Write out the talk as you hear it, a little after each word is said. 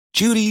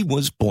Judy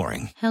was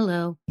boring.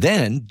 Hello.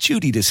 Then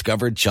Judy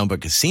discovered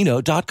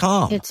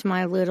ChumbaCasino.com. It's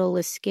my little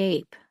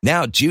escape.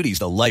 Now Judy's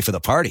the life of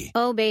the party.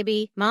 Oh,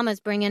 baby, mama's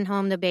bringing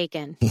home the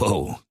bacon.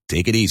 Whoa,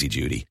 take it easy,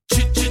 Judy.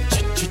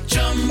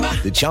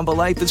 The Chumba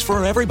life is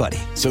for everybody.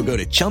 So go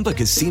to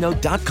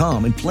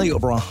ChumbaCasino.com and play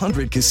over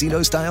 100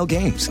 casino-style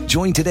games.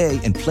 Join today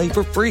and play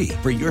for free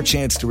for your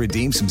chance to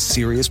redeem some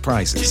serious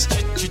prizes.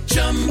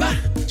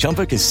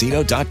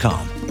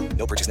 ChumbaCasino.com.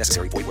 No purchase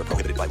necessary. Void where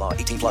prohibited by law.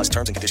 18 plus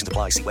terms and conditions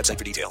apply. See website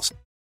for details.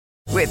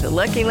 With the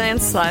Lucky Land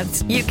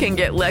Slots, you can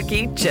get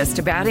lucky just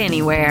about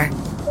anywhere.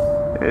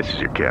 This is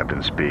your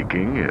captain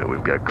speaking.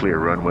 We've got clear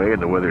runway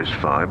and the weather's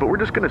fine, but we're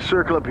just going to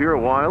circle up here a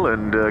while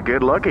and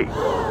get lucky.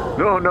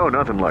 No,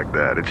 nothing like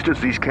that. It's just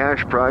these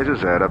cash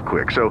prizes add up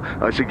quick. So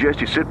I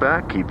suggest you sit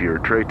back, keep your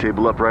tray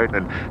table upright,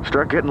 and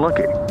start getting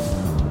lucky.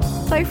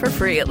 Play for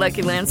free at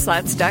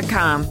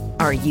LuckyLandSlots.com.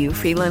 Are you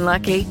feeling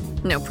lucky?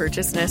 No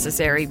purchase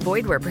necessary.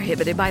 Void where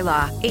prohibited by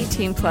law.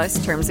 18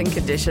 plus terms and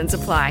conditions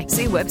apply.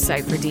 See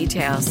website for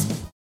details.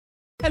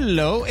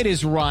 Hello, it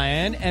is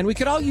Ryan, and we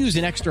could all use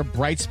an extra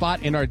bright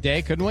spot in our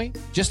day, couldn't we?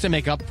 Just to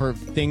make up for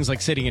things like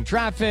sitting in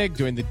traffic,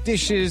 doing the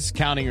dishes,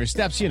 counting your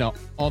steps, you know,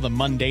 all the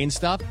mundane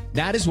stuff.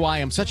 That is why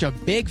I'm such a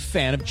big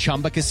fan of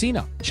Chumba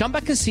Casino. Chumba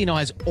Casino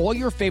has all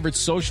your favorite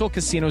social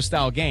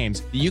casino-style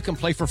games that you can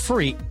play for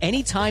free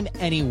anytime,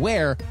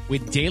 anywhere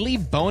with daily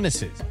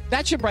bonuses.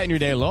 That should brighten your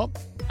day a little.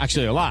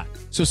 Actually, a lot.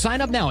 So sign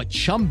up now at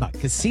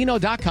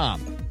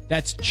ChumbaCasino.com.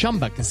 That's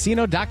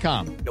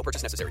ChumbaCasino.com. No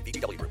purchase necessary.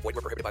 VGW Group. Void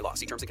where prohibited by law.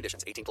 See terms and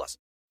conditions. 18 plus.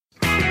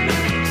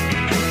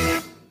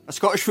 A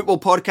Scottish football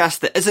podcast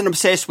that isn't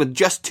obsessed with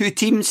just two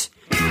teams,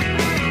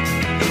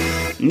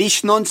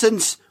 niche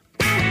nonsense,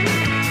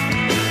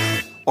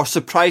 or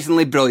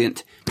surprisingly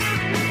brilliant.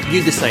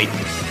 You decide.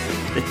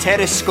 The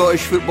Terrace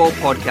Scottish Football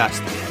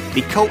Podcast.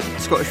 The cult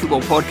Scottish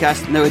football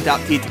podcast now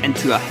adapted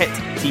into a hit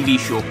TV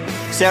show.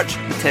 Search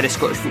the Terrace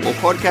Scottish Football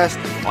Podcast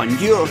on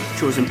your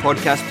chosen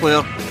podcast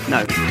player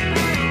now.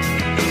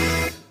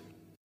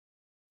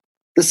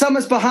 The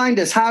summer's behind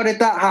us. How did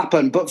that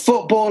happen? But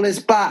football is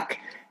back.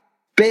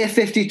 Beer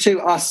 52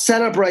 are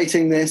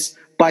celebrating this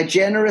by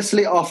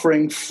generously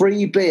offering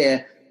free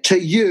beer to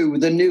you,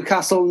 the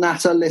Newcastle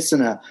Natter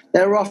listener.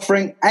 They're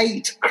offering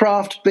 8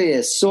 craft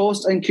beers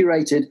sourced and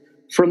curated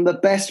from the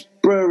best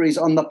breweries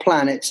on the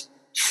planet,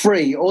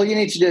 free. All you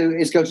need to do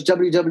is go to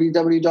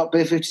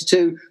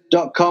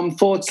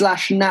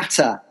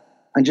www.beer52.com/natter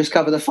and just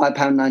cover the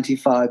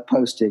 £5.95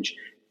 postage.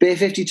 Beer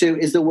 52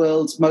 is the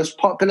world's most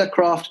popular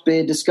craft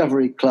beer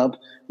discovery club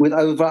with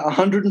over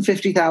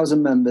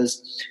 150,000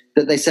 members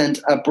that they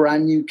send a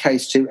brand new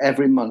case to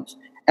every month.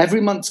 Every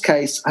month's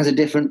case has a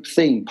different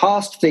theme.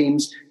 Past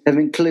themes have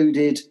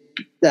included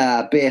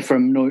beer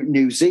from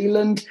New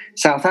Zealand,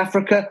 South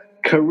Africa,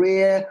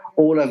 Korea,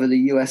 all over the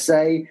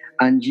USA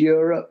and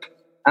Europe,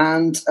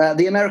 and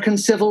the American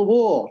Civil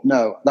War.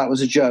 No, that was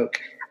a joke.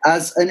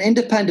 As an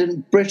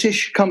independent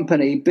British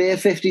company, Beer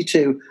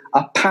 52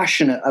 are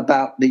passionate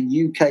about the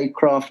UK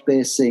craft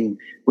beer scene,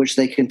 which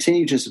they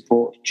continue to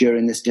support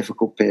during this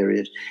difficult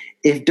period.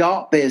 If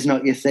dark beer is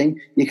not your thing,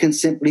 you can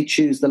simply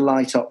choose the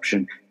light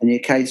option, and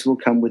your case will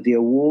come with the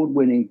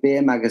award-winning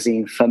beer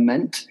magazine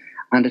Ferment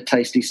and a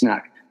tasty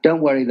snack.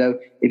 Don't worry, though,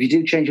 if you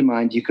do change your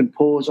mind, you can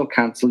pause or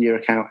cancel your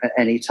account at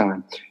any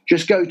time.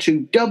 Just go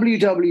to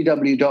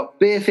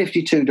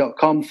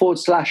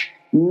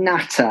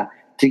www.beer52.com/natter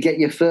to get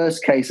your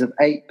first case of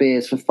 8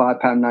 beers for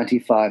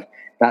 £5.95.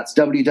 That's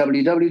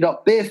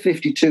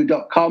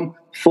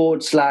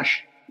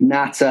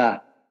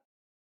www.beer52.com/natter.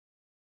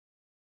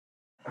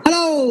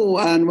 Hello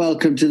and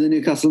welcome to the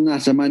Newcastle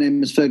Natter. My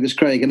name is Fergus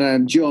Craig and I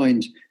am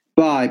joined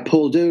by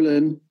Paul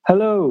Doolan.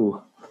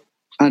 Hello.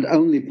 And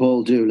only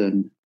Paul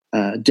Doolan.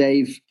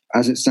 Dave,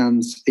 as it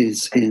stands,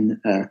 is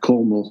in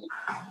Cornwall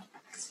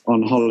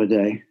on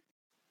holiday.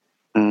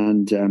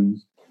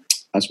 And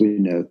as we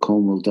know,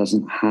 Cornwall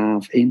doesn't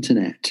have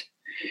internet.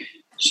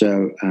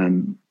 So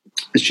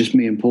it's just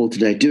me and Paul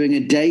today doing a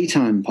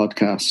daytime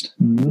podcast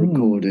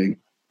recording.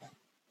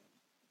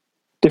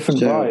 Different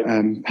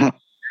vibe.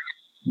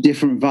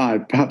 Different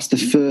vibe. Perhaps the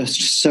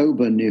first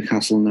sober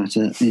Newcastle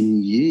Natter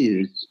in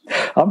years.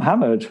 I'm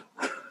hammered.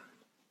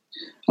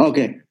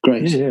 Okay,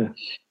 great. Yeah.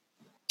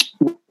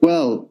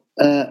 Well,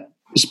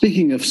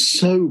 speaking of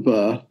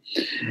sober,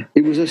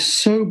 it was a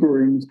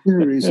sobering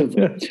series of...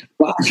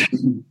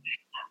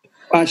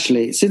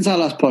 Actually, since our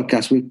last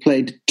podcast, we've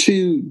played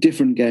 2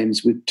 different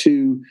games with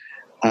 2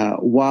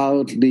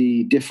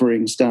 wildly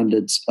differing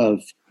standards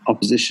of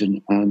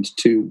opposition and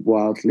 2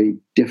 wildly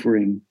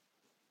differing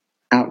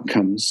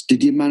outcomes.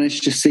 Did you manage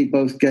to see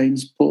both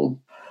games,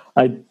 Paul?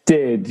 I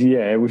did,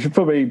 yeah. We should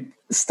probably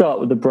start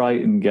with the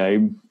Brighton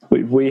game.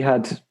 We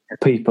had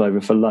people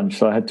over for lunch,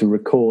 so I had to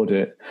record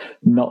it,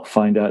 not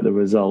find out the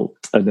result,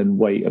 and then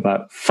wait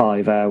about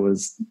 5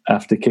 hours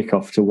after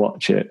kickoff to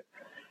watch it.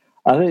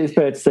 I think it's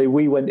fair to say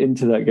we went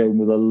into that game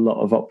with a lot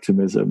of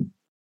optimism.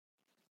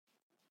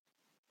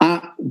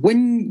 I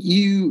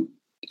knew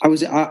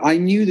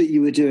that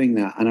you were doing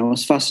that, and I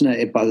was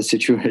fascinated by the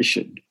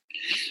situation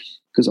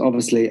because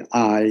obviously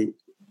I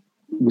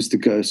was the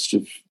ghost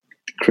of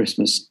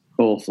Christmas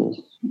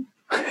awful.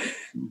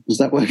 Does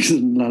that work as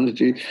an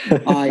analogy?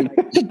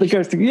 The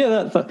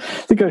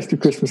ghost of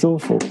Christmas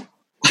awful.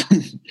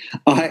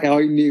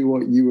 I knew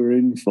what you were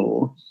in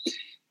for.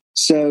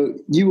 So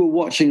you were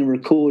watching a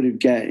recorded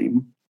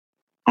game,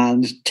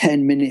 and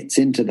 10 minutes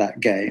into that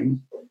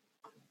game,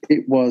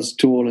 it was,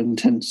 to all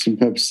intents and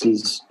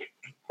purposes,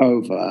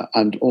 over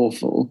and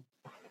awful.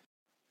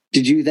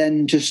 Did you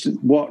then just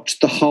watch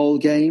the whole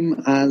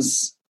game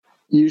as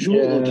usual?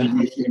 Yeah. Or did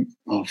you think,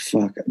 oh,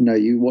 fuck, no,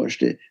 you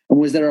watched it? And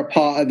was there a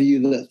part of you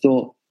that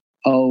thought,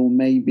 oh,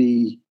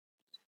 maybe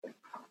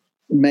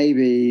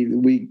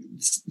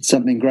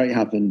something great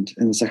happened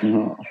in the second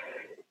half?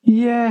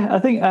 Yeah, I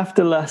think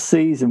after last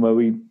season where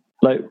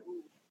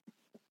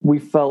we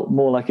felt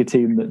more like a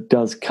team that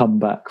does come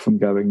back from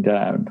going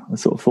down, I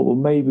sort of thought, well,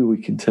 maybe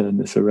we can turn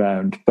this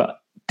around. But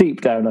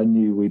deep down, I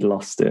knew we'd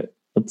lost it.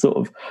 I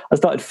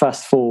started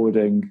fast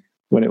forwarding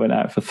when it went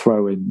out for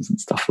throw-ins and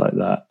stuff like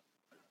that.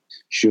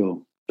 Sure.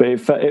 But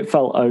it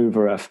felt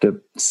over after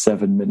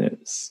 7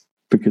 minutes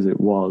because it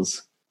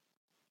was.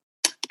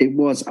 It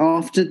was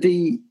after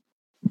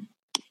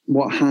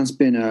what has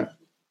been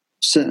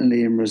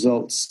certainly in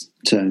results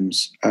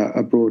terms,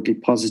 a broadly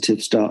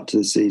positive start to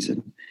the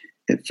season.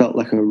 It felt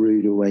like a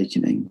rude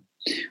awakening.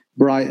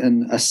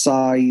 Brighton, a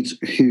side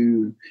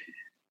who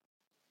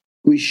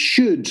we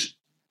should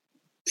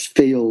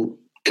feel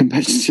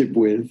competitive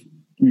with,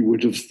 you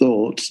would have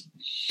thought,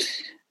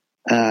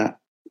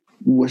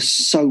 were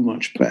so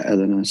much better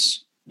than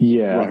us.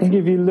 Yeah, right. I think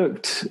if you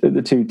looked at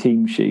the two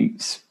team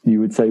sheets, you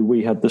would say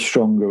we had the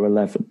stronger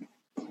 11.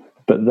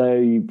 But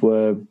they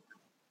were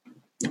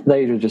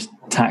just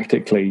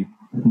tactically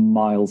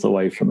miles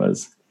away from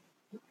us.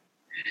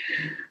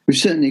 We've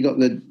certainly got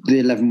the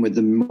 11 with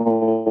the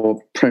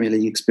more Premier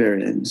League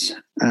experience.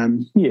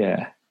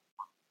 Yeah.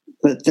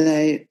 But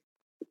they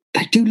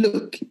do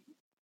look,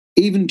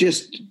 even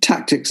just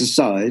tactics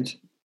aside,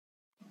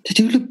 they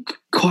do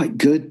look quite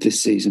good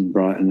this season,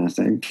 Brighton, I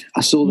think.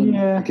 I saw them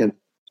against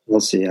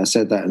Chelsea. I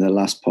said that in the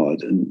last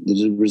pod, and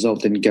the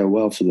result didn't go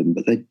well for them,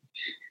 but they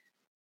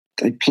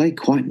play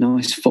quite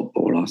nice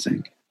football, I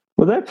think.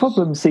 Well, their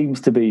problem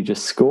seems to be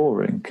just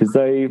scoring, because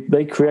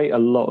they create a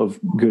lot of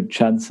good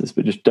chances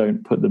but just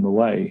don't put them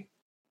away.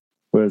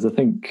 Whereas I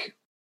think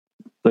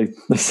they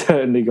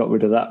certainly got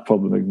rid of that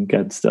problem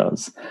against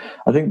us.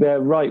 I think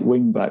their right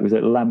wing back, was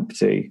it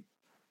Lamptey?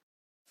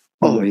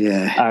 Oh,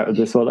 yeah. Out of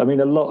this one. I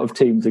mean, a lot of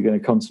teams are going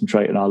to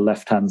concentrate on our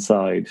left-hand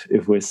side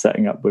if we're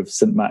setting up with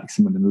St.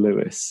 Maximin and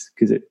Lewis,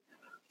 because it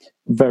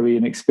very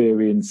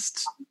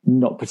inexperienced,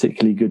 not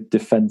particularly good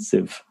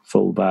defensive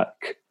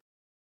fullback,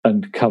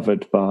 and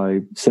covered by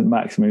St.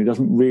 Maximin, who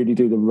doesn't really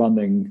do the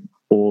running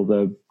or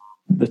the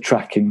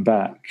tracking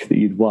back that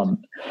you'd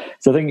want.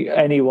 So I think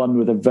anyone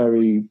with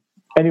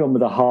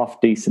a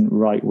half decent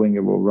right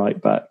winger or right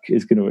back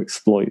is going to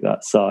exploit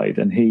that side,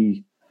 and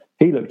he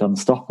looked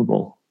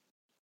unstoppable.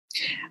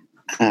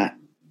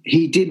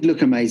 He did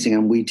look amazing,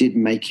 and we did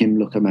make him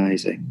look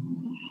amazing.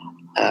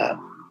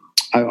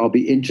 I'll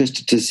be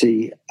interested to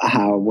see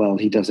how well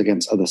he does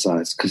against other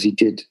sides, because he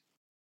did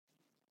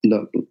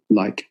look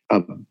like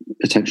a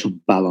potential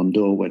Ballon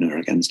d'Or winner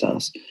against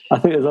us. I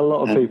think there's a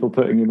lot of people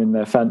putting him in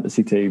their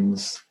fantasy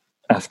teams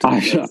after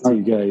the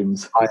 2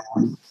 games. I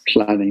am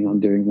planning on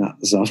doing that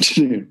this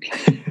afternoon.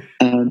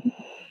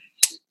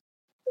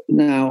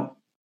 Now,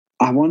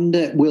 I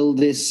wonder, will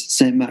this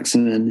St.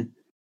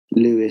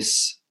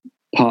 Maximin-Lewis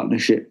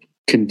partnership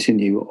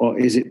continue, or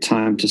is it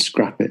time to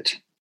scrap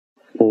it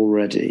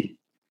already?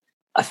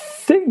 I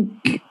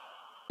think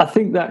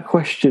that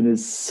question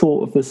is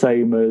sort of the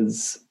same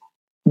as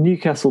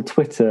Newcastle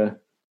Twitter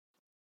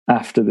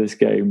after this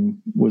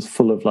game was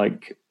full of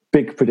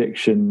big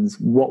predictions,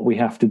 what we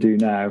have to do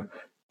now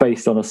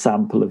based on a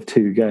sample of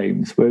 2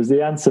 games. Whereas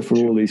the answer for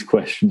all these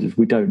questions is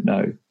we don't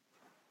know.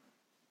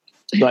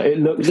 It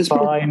looked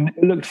fine.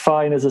 It looked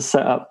fine as a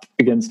setup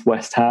against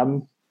West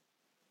Ham.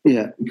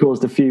 Yeah. It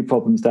caused a few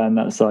problems down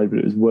that side, but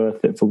it was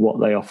worth it for what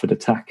they offered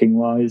attacking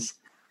wise.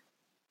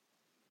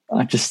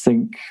 I just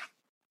think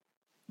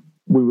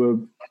we were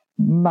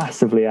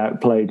massively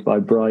outplayed by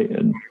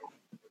Brighton,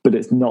 but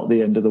it's not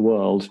the end of the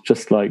world.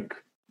 Just like,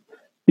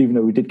 even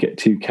though we did get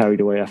too carried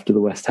away after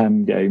the West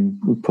Ham game,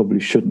 we probably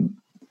shouldn't.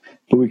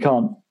 But we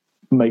can't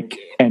make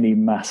any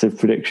massive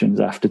predictions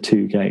after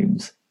 2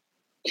 games.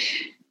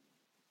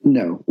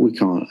 No, we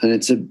can't. And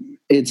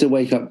it's a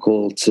wake-up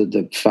call to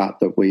the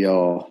fact that we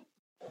are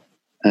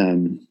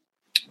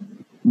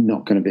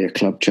not going to be a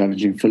club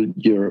challenging for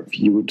Europe,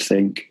 you would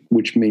think,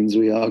 which means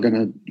we are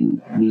going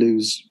to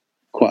lose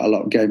quite a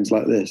lot of games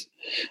like this.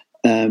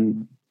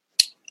 It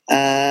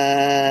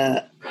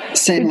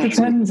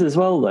depends as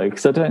well, though,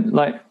 because I don't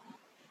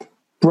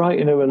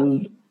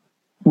Brighton.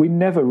 We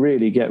never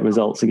really get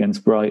results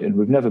against Brighton.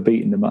 We've never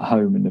beaten them at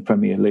home in the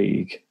Premier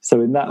League,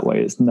 so in that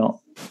way, it's not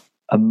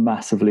a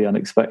massively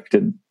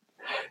unexpected.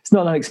 It's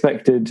not an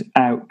unexpected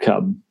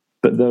outcome,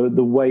 but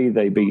the way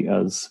they beat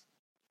us,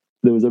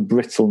 there was a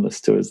brittleness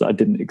to us that I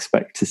didn't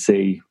expect to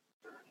see.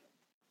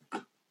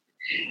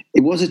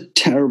 It was a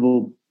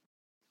terrible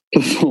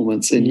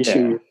performance in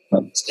 2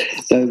 months.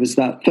 There was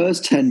that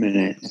first 10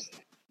 minutes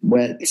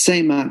where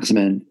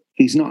Saint-Maximin,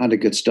 he's not had a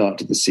good start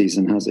to the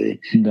season, has he?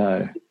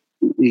 No.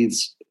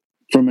 He's,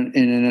 in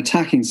an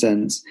attacking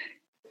sense,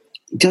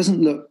 he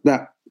doesn't look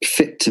that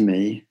fit to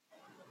me.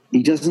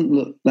 He doesn't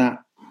look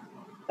that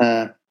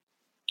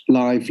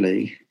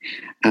lively,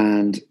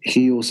 and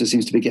he also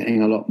seems to be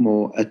getting a lot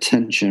more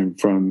attention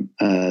from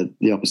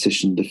the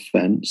opposition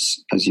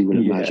defence, as you would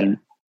imagine.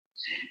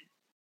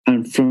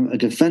 And from a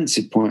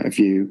defensive point of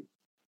view,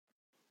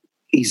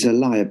 he's a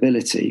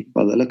liability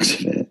by the looks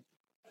of it.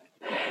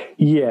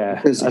 Yeah,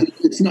 because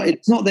it's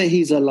not that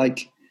he's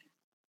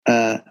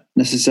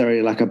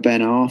necessarily like a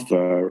Ben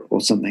Arthur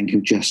or something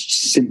who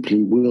just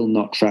simply will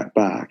not track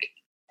back.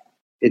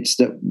 It's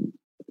that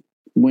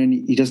when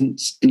he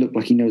doesn't look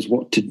like he knows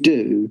what to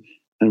do,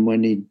 and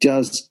when he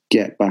does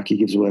get back, he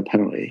gives away a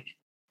penalty.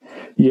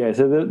 Yeah,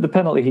 so the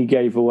penalty he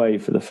gave away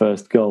for the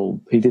first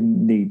goal, he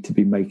didn't need to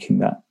be making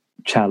that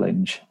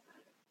challenge.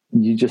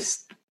 You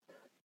just,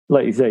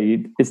 like you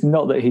say, it's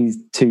not that he's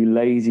too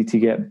lazy to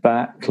get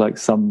back like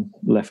some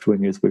left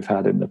wingers we've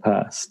had in the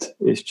past.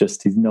 It's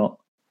just he's not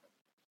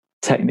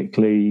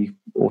technically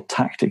or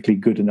tactically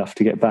good enough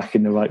to get back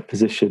in the right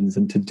positions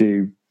and to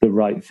do the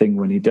right thing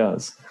when he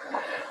does.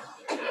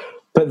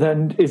 But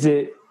then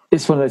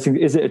it's one of those things,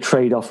 is it a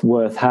trade-off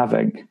worth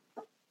having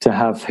to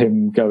have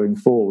him going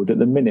forward? At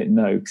the minute,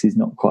 no, because he's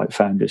not quite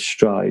found his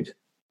stride.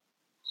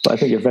 But I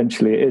think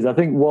eventually it is. I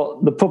think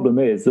what the problem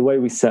is, the way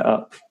we set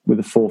up with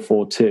the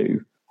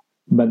 4-4-2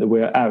 meant that we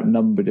were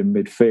outnumbered in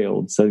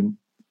midfield, so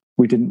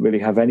we didn't really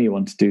have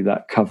anyone to do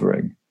that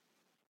covering.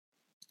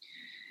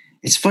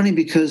 It's funny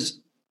because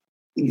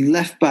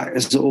left back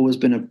has always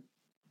been a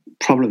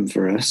problem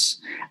for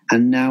us,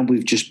 and now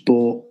we've just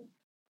bought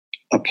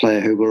a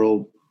player who we're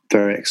all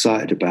very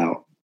excited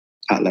about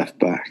at left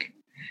back.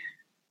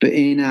 But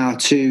in our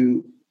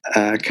 2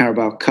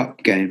 Carabao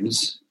Cup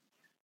games,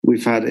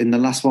 we've had, in the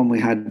last one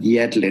we had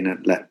Yedlin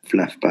at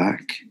left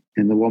back.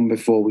 In the one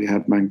before we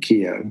had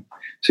Manquillo.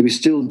 So we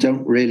still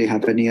don't really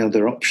have any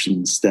other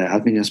options there. I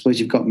mean, I suppose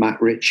you've got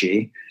Matt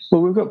Ritchie.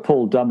 Well, we've got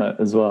Paul Dummett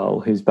as well,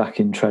 who's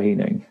back in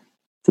training.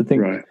 So I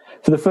think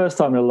for the first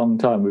time in a long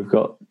time, we've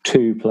got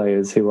 2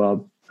 players who are...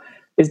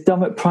 Is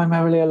Dummett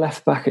primarily a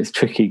left back? It's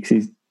tricky because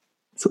he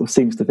sort of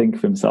seems to think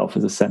of himself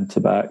as a centre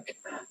back.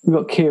 We've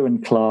got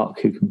Kieran Clark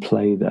who can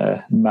play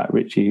there, and Matt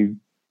Ritchie who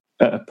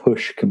at a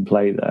push can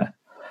play there.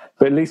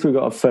 But at least we've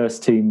got a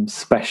first team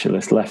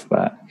specialist left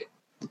back.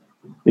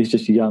 He's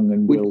just young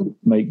and will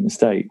make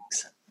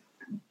mistakes.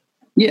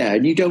 Yeah,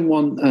 and you don't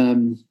want...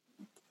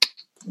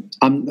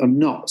 I'm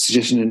not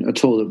suggesting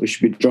at all that we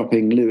should be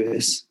dropping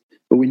Lewis,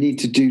 but we need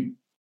to do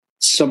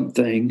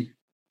something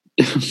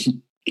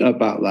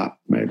about that,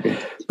 maybe.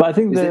 But I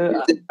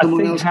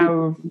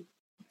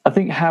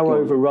think how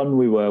overrun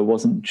we were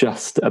wasn't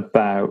just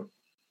about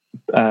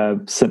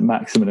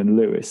Saint-Maximin and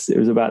Lewis. It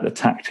was about the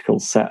tactical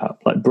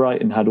setup. Like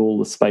Brighton had all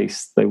the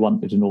space they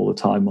wanted and all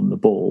the time on the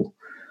ball.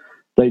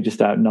 They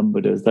just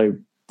outnumbered us. They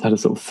had a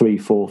sort of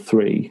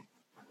 3-4-3.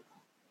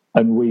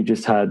 And we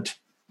just had,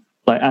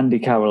 like Andy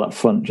Carroll up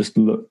front just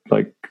looked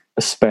like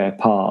a spare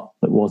part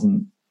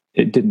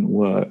it didn't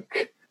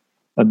work.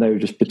 And they were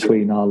just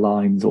between our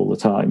lines all the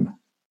time.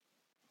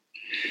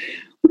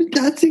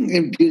 I think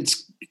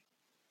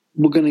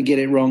we're going to get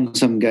it wrong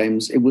some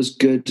games. It was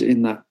good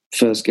in that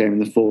first game in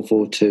the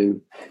 4-4-2.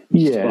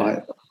 Yeah.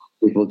 Despite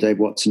people, Dave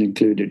Watson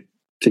included,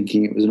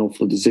 thinking it was an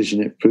awful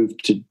decision. It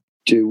proved to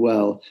do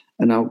well.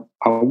 And I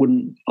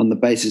wouldn't, on the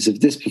basis of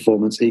this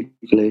performance,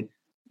 equally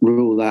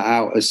rule that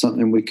out as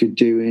something we could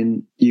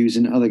use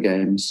in other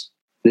games.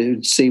 It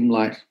would seem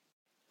like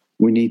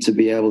we need to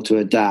be able to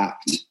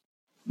adapt.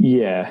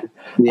 Yeah.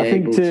 I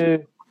think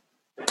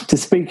to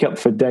speak up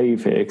for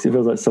Dave here, because it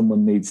feels like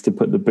someone needs to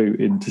put the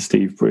boot into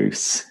Steve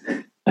Bruce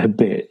a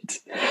bit.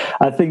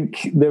 I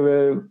think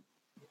you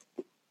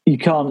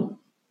can't,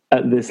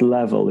 at this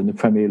level in the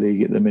Premier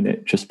League at the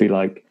minute, just be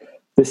like,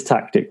 this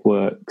tactic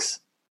works,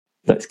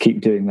 let's keep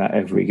doing that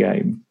every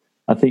game.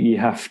 I think you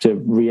have to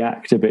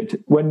react a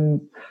bit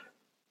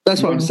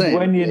that's what I'm saying.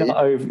 When you're not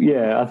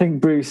over, I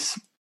think Bruce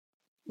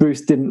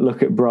didn't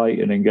look at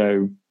Brighton and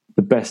go,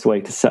 the best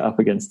way to set up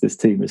against this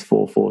team is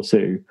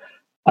 4-4-2.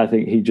 I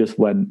think he just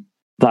went,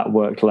 that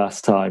worked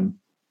last time.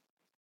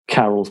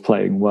 Carroll's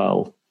playing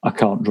well. I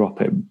can't drop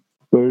him.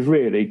 Whereas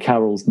really,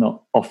 Carroll's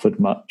not offered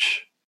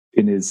much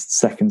in his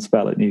second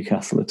spell at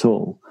Newcastle at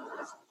all.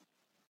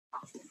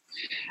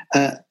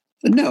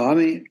 No, I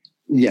mean,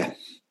 yeah.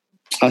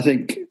 I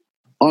think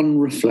on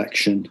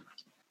reflection,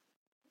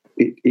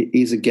 it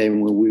is a game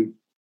where we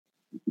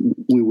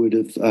would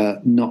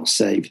have not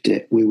saved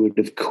it. We would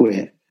have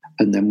quit,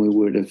 and then we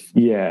would have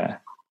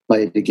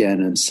played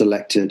again and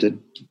selected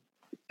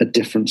a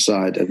different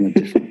side and a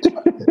different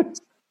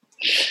tactics.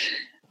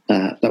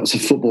 That was a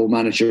Football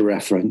Manager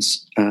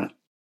reference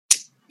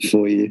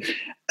for you.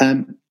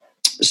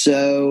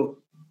 So,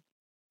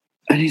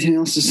 anything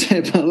else to say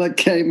about that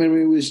game? I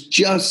mean, it was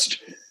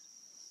just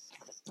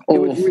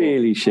awful. It was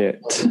really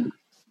shit.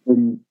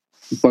 In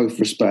both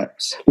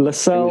respects.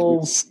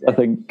 Lascelles, I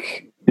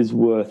think, is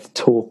worth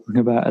talking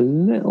about a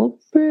little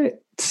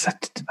bit.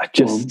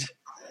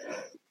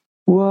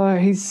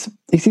 He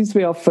seems to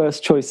be our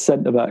first choice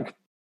centre-back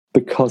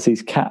because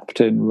he's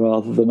captain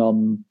rather than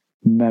on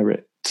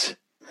merit.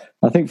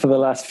 I think for the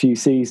last few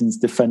seasons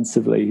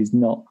defensively he's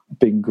not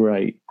been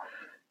great.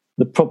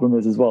 The problem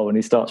is as well, when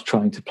he starts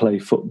trying to play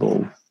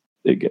football,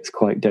 it gets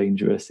quite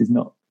dangerous. He's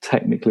not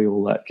technically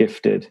all that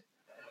gifted.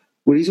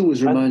 Well, he's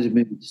always reminded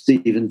me of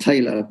Stephen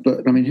Taylor,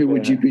 but I mean, who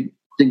would you be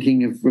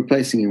thinking of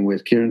replacing him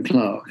with? Kieran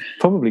Clark?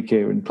 Probably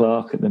Kieran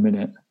Clark at the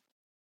minute.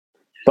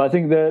 But I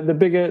think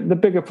the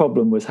bigger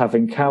problem was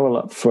having Carroll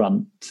up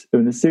front.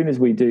 And as soon as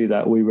we do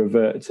that, we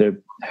revert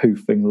to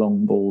hoofing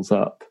long balls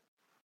up.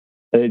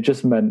 And it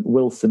just meant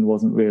Wilson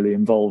wasn't really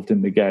involved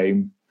in the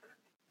game.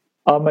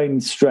 Our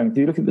main strength,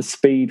 you look at the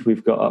speed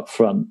we've got up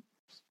front,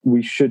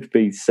 we should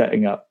be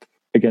setting up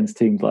against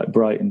teams like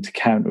Brighton to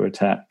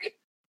counter-attack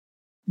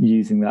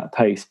using that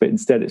pace. But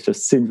instead, it's just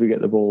as soon as we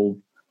get the ball,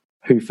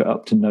 hoof it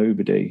up to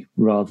nobody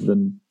rather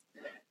than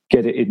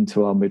get it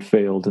into our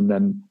midfield and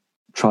then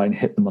try and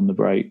hit them on the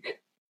break.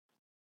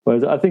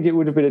 Whereas I think it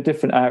would have been a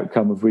different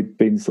outcome if we'd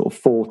been sort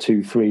of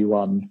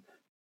 4-2-3-1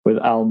 with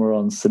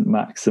Almiron, St.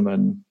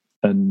 Maximin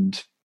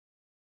and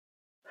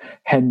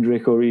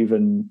Hendrick, or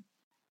even,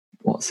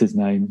 what's his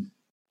name?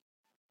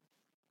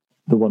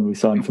 The one we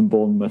signed from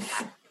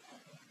Bournemouth.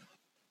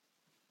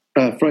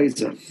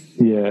 Fraser.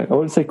 Yeah, I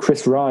wouldn't say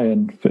Chris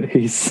Ryan, but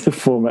he's a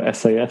former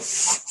SAS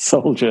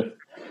soldier.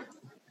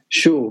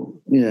 Sure,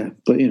 yeah,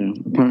 but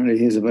apparently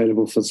he's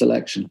available for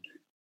selection.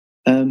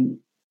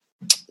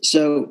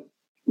 So,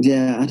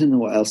 yeah, I don't know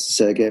what else to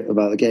say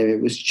about the game.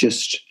 It was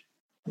just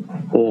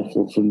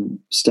awful from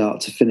start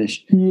to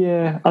finish.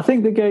 Yeah, I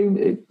think the game,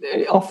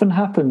 it often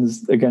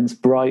happens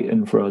against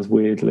Brighton for us,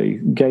 weirdly.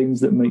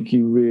 Games that make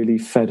you really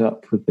fed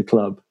up with the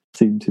club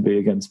seem to be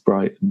against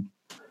Brighton.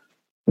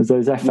 There's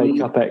those FA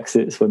Cup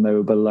exits when they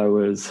were below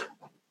us.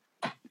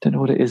 I don't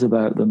know what it is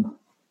about them.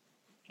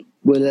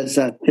 Well, that's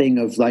that thing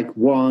of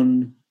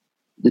one,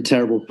 the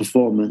terrible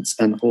performance,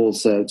 and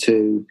also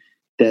two,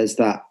 there's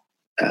that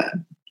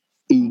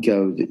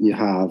ego that you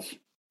have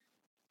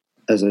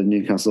as a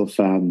Newcastle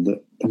fan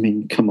that, I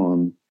mean, come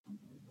on,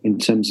 in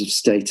terms of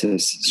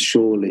status,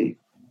 surely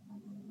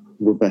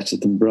we're better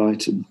than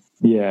Brighton.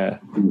 Yeah.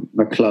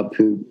 A club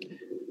who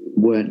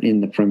weren't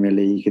in the Premier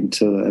League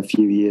until a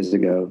few years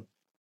ago.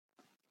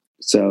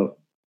 So,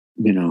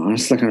 I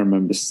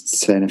remember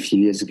saying a few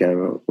years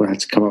ago, we had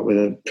to come up with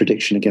a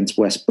prediction against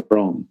West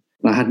Brom.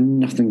 And I had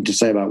nothing to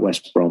say about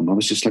West Brom. I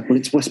was just like, well,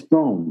 it's West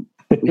Brom.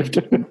 We have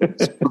to...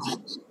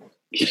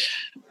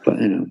 But,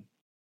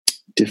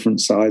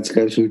 different sides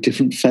go through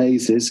different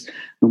phases,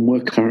 and we're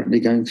currently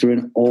going through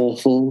an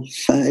awful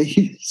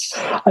phase.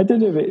 I don't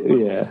know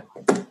if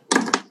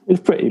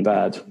it's pretty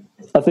bad.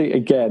 I think,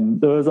 again,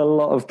 there was a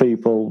lot of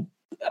people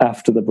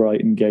after the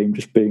Brighton game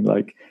just being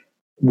like,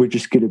 we're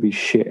just going to be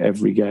shit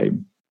every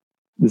game.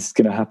 This is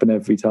going to happen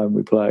every time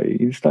we play.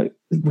 You're just like,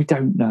 we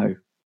don't know.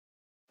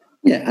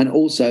 Yeah, and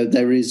also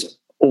there is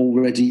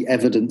already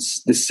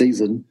evidence this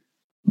season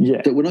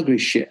that we're not going to be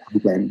shit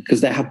again,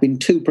 because there have been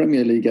 2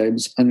 Premier League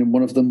games and in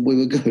one of them we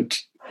were good.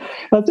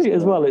 I think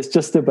as well, it's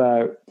just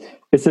about,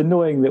 it's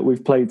annoying that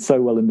we've played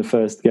so well in the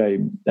first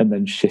game and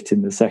then shit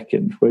in the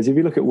second. Whereas if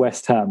you look at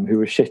West Ham, who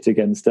were shit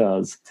against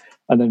us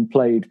and then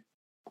played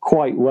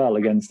quite well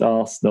against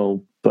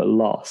Arsenal but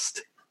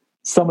lost,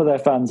 some of their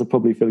fans are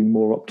probably feeling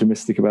more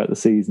optimistic about the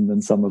season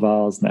than some of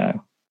ours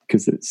now,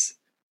 because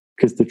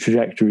the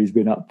trajectory's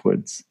been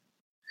upwards.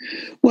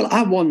 Well,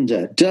 I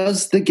wonder,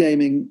 does the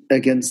gaming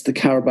against the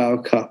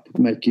Carabao Cup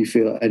make you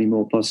feel any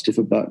more positive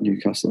about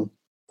Newcastle?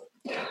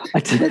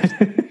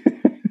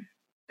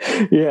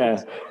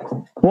 Yeah.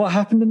 What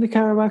happened in the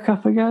Carabao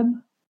Cup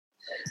again?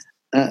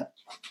 If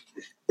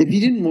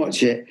you didn't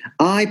watch it,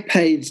 I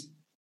paid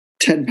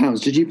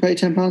 £10. Did you pay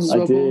 £10 as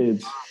well? I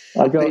did.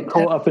 I got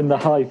caught up in the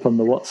hype on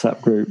the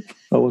WhatsApp group.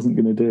 I wasn't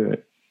going to do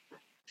it.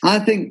 I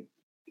think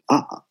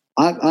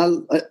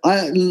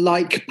I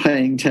like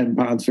paying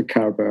 £10 for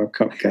Carabao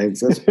Cup games.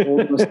 That's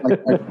almost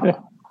like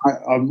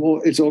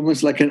it's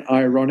almost like an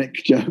ironic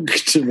joke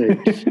to me.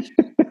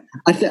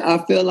 I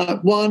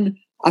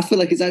feel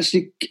like it's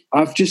actually,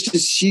 I've just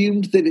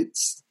assumed that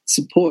it's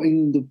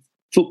supporting the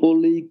Football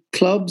League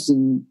clubs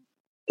and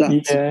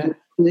that sort of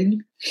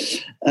thing.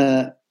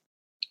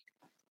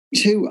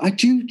 Two, I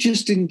do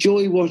just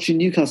enjoy watching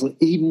Newcastle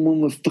even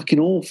when we're fucking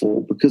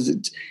awful, because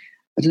it's,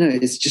 I don't know,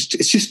 it's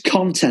just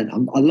content.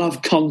 I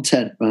love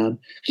content, man.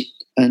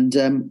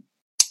 And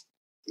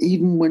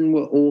even when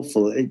we're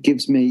awful, it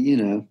gives me,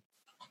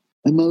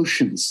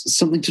 emotions,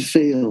 something to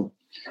feel.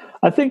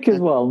 I think as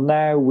well,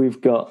 now we've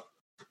got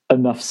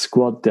enough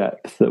squad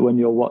depth that when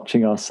you're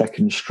watching our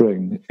second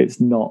string, it's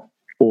not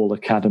all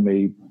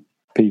academy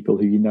people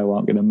who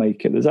aren't going to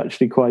make it. There's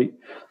actually quite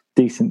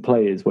decent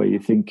players where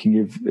you're thinking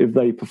if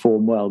they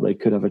perform well, they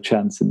could have a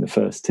chance in the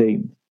first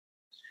team.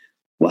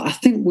 Well, I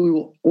think we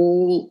were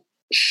all,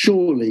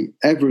 surely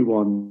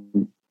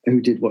everyone who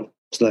did watch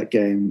that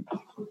game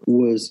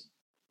was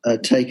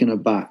taken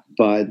aback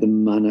by the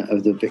manner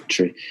of the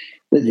victory.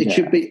 It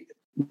should be,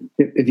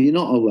 if you're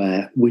not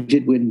aware, we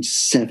did win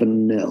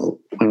 7-0.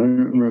 I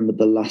don't remember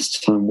the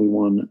last time we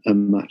won a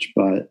match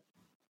by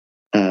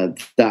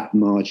that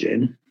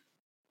margin.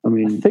 I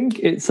mean, I think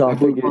it's our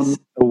biggest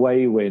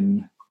away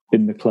win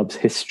in the club's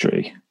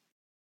history.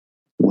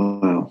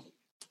 Wow.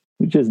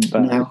 Which isn't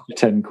bad Now, for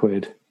 10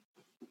 quid.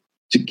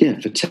 For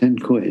 10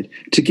 quid.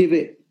 To give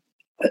it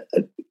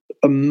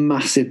a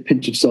massive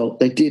pinch of salt,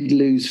 they did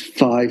lose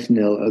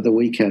 5-0 at the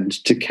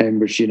weekend to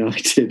Cambridge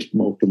United.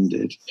 Morecambe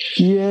did.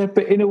 Yeah,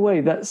 but in a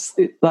way, that's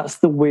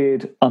the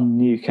weird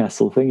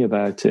un-Newcastle thing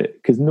about it.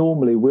 Because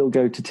normally we'll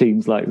go to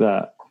teams like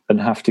that and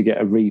have to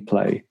get a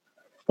replay.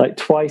 Like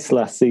twice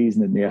last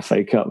season in the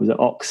FA Cup, was it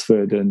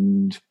Oxford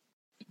and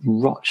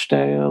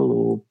Rochdale?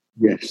 Or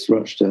yes,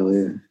 Rochdale,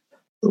 yeah.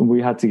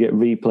 We had to get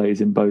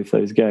replays in both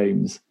those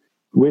games.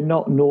 We're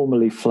not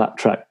normally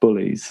flat-track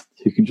bullies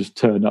who can just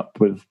turn up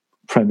with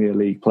Premier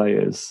League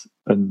players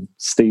and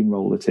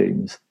steamroll the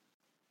teams.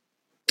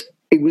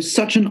 It was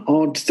such an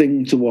odd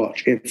thing to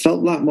watch. It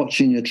felt like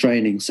watching a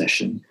training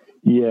session.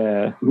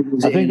 Yeah.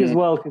 I think as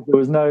well, because there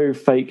was no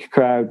fake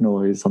crowd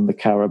noise on the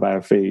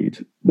Carabao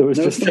feed. There was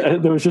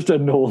just a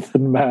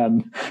northern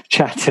man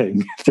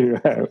chatting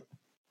throughout.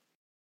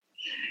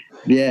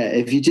 Yeah,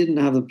 if you didn't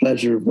have the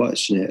pleasure of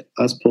watching it,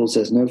 as Paul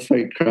says, no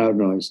fake crowd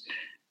noise.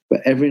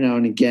 But every now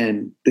and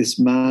again, this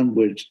man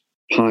would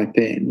pipe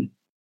in,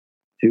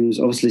 who was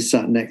obviously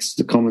sat next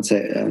to the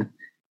commentator.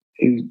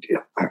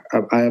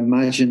 I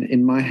imagine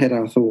in my head,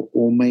 I thought,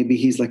 or maybe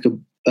he's like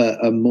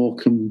a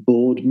Morecambe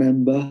board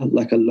member,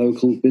 like a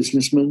local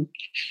businessman.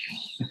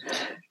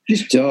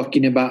 Just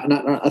talking about, and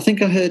I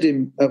think I heard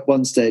him at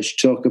one stage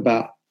talk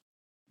about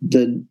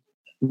the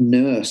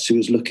nurse who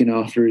was looking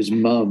after his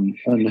mum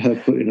and her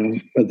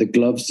putting on the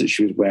gloves that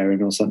she was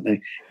wearing or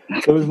something.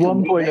 There was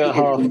one point at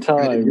half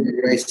time.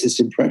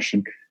 Racist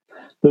impression.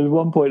 There was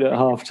one point at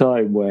half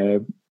time where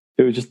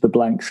it was just the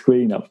blank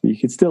screen up, but you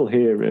could still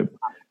hear him.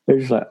 It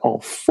was just like, oh,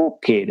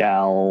 fucking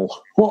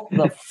hell. What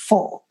the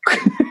fuck?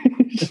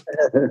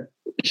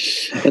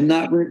 And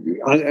that,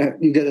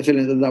 you get the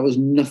feeling that was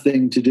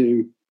nothing to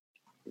do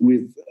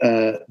with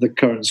the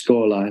current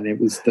scoreline. It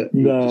was that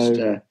he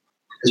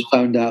just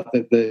found out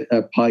that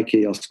the pie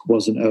kiosk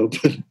wasn't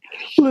open.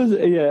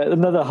 Yeah,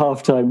 another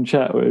half-time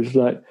chat where it was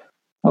like,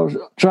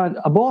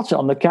 I bought it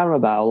on the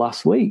Carabao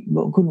last week,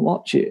 but I couldn't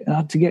watch it. I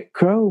had to get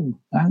Chrome.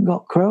 I haven't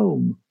got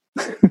Chrome.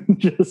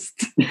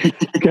 Just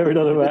going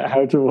on about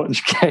how to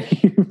watch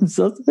games.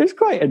 It's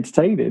quite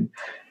entertaining.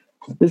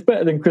 It's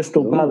better than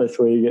Crystal Palace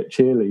where you get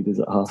cheerleaders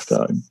at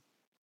half-time.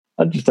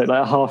 I'd just take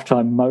like a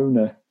half-time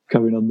moaner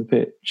going on the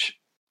pitch.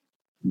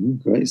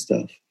 Great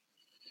stuff.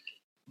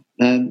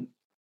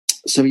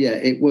 So yeah,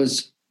 it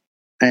was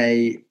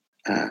a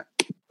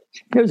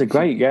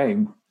great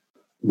game.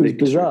 It was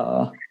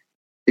bizarre.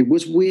 It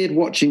was weird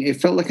watching.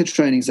 It felt like a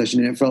training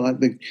session, and it felt like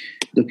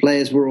the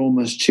players were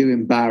almost too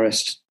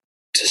embarrassed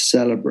to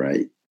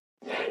celebrate.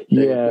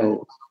 Yeah,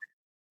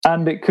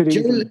 and it could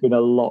even have been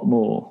a lot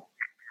more.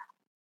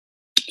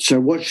 So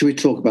what should we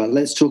talk about?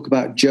 Let's talk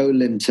about Joe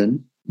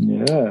Linton.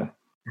 Yeah.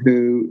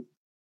 Who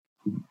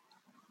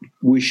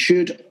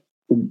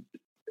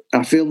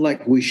I feel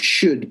like we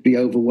should be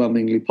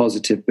overwhelmingly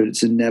positive, but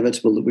it's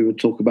inevitable that we would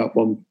talk about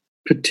one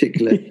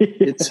particular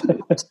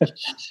incident.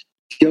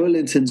 Joe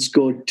Linton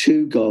scored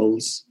 2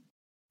 goals,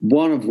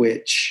 one of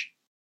which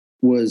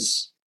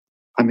was,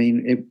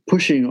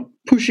 pushing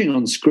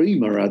on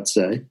screamer, I'd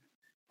say.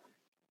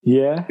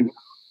 Yeah.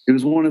 It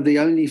was one of the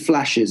only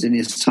flashes in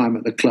his time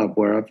at the club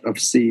where I've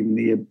seen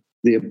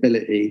the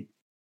ability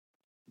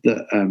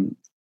that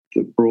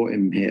brought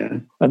him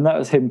here. And that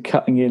was him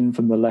cutting in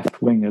from the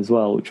left wing as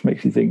well, which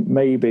makes you think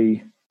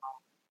maybe...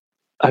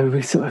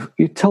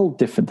 you're told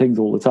different things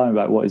all the time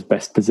about what his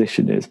best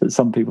position is, but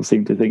some people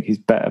seem to think he's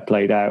better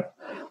played out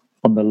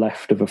on the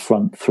left of a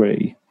front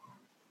three.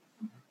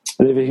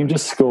 But if he can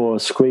just score a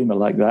screamer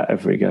like that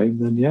every game,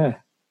 then yeah.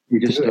 He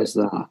just does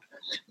that.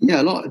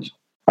 Yeah, a lot.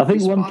 I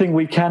think one thing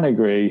we can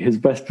agree, his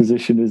best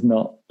position is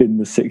not in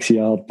the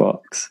 6-yard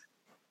box,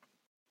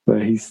 where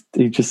he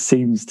just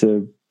seems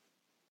to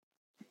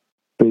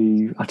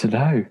be, I don't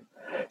know.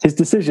 His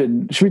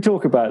decision, should we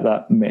talk about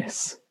that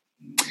miss?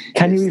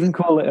 Can you even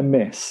call it a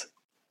miss?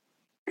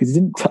 Because he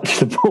didn't touch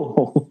the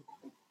ball.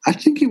 I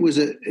think it was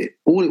a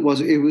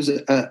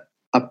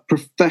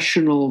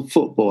professional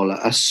footballer,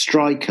 a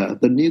striker,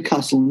 the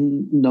Newcastle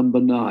number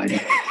 9,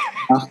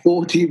 a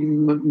 £40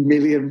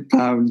 million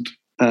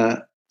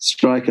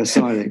striker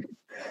signing,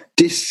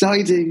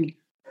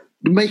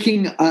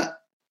 making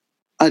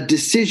a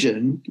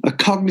decision, a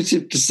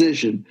cognitive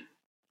decision,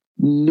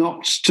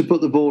 not to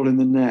put the ball in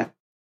the net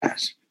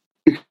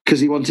because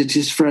he wanted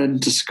his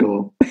friend to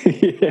score.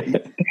 Yeah.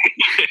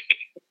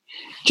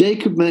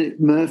 Jacob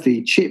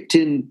Murphy chipped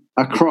in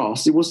a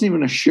cross. It wasn't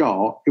even a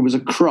shot. It was a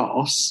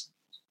cross.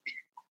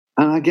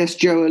 And I guess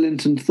Joe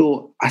Linton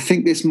thought, I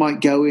think this might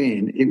go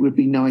in. It would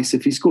be nice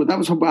if he scored. That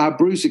was how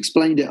Bruce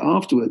explained it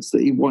afterwards,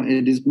 that he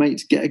wanted his mate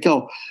to get a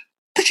goal.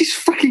 That is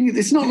fucking...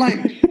 It's not like...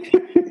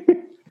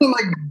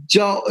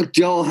 Joe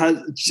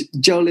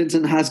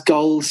Linton has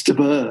goals to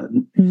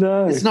burn.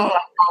 No. It's not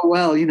like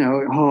well,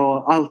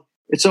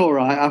 it's all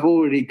right. I've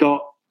already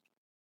got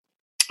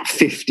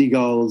 50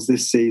 goals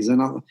this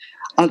season.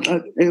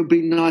 It would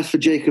be nice for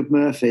Jacob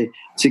Murphy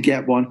to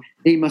get one.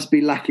 He must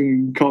be lacking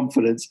in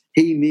confidence.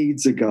 He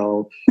needs a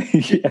goal.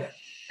 Yeah,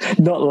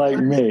 not like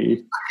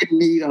me. I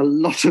need a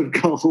lot of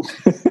goals.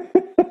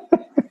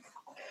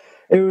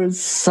 It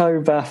was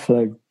so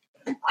baffling.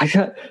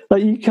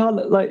 You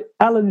can't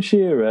Alan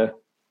Shearer.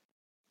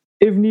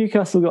 If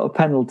Newcastle got a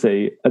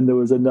penalty and there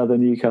was another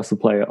Newcastle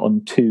player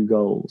on 2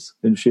 goals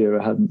and Shearer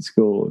hadn't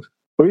scored,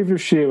 or even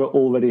if Shearer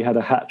already had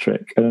a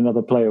hat-trick and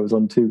another player was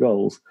on 2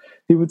 goals,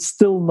 he would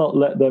still not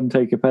let them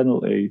take a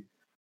penalty.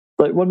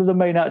 Like, one of the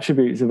main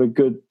attributes of a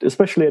good,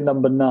 especially a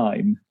number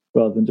 9,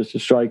 rather than just a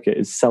striker,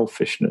 is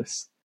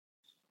selfishness.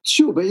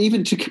 Sure, but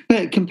even to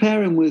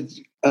compare him with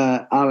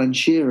Alan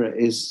Shearer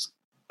is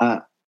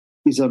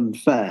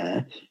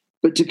unfair.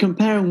 But to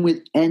compare him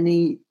with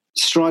any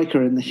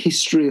striker in the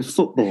history of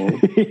football,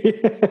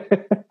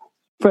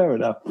 fair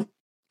enough.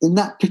 In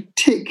that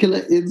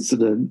particular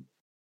incident,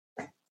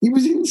 he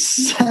was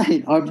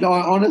insane. I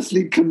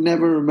honestly can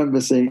never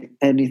remember seeing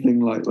anything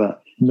like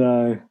that.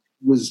 No. It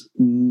was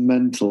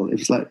mental. It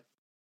was like,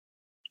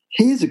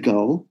 here's a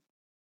goal.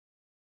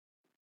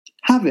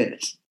 Have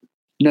it.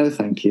 No,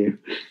 thank you.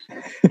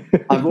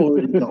 I've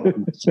already got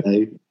one to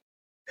say.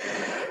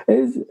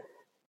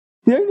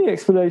 The only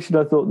explanation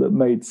I thought that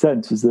made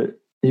sense was that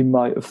he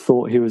might have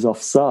thought he was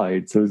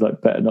offside, so he was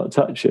like, better not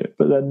touch it.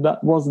 But then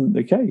that wasn't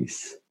the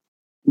case.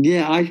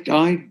 Yeah,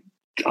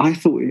 I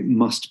thought it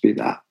must be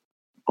that,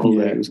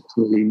 although it was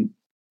clearly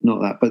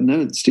not that. But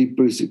no, Steve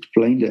Bruce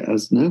explained it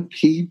as, no,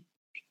 he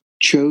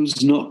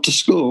chose not to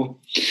score.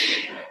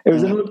 It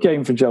was an odd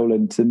game for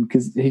Joelinton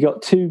because he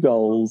got 2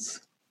 goals,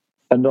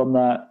 and on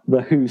that,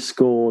 the who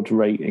scored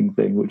rating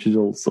thing, which is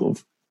all sort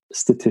of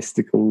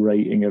statistical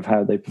rating of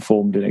how they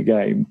performed in a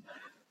game,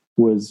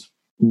 was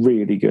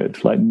really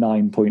good, like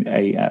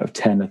 9.8 out of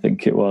 10, I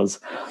think it was.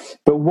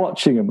 But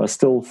watching him, I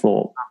still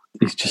thought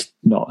he's just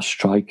not a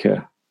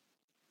striker.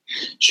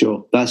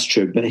 Sure, that's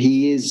true. But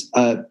he is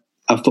a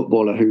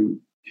footballer who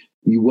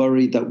you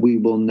worry that we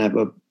will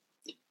never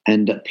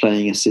end up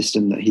playing a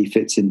system that he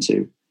fits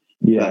into.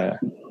 Yeah.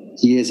 But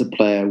he is a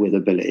player with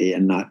ability,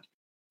 and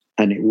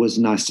it was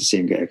nice to see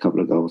him get a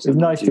couple of goals. It's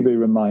nice to be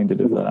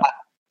reminded of that.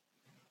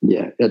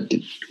 Yeah,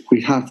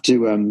 we have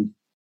to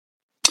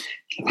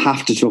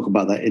talk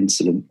about that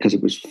incident because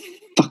it was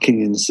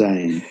fucking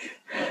insane.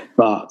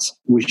 But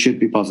we should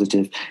be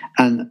positive.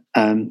 And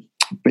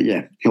but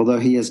yeah, although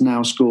he has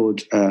now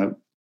scored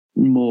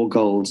more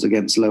goals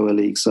against lower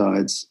league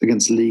sides,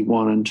 against League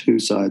 1 and 2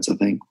 sides, I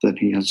think, than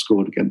he has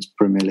scored against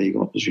Premier League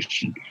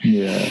opposition.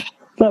 Yeah,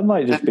 that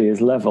might just be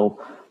his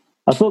level.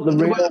 I thought the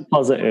real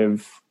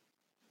positive,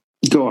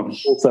 go on,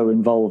 also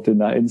involved in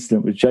that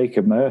incident was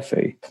Jacob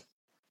Murphy.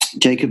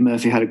 Jacob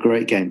Murphy had a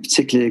great game,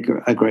 particularly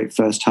a great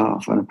first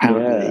half. And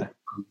apparently,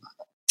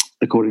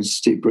 according to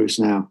Steve Bruce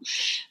now,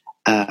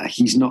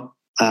 he's not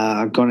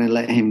going to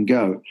let him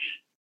go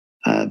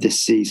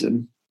this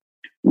season,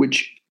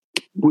 which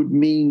would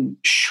mean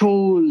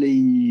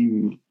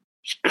surely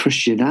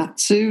Christian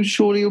Atsu,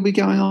 surely he'll be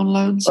going on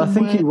loan somewhere.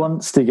 I think he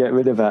wants to get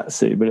rid of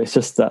Atsu, but it's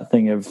just that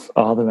thing of,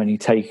 are there any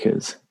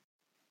takers?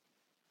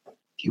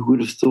 You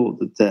would have thought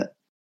that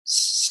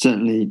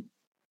certainly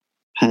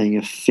paying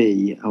a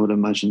fee, I would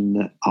imagine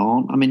that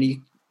aren't. I mean,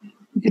 you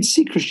could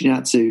see Christian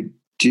Atsu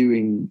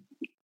doing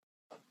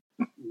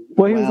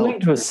well. He was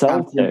linked with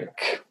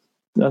Celtic.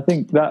 I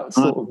think that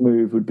sort of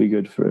move would be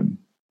good for him.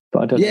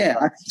 But I don't know if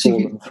that's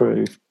fallen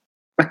through.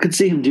 I could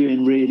see him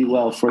doing really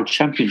well for a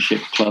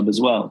championship club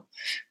as well.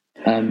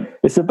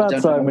 It's a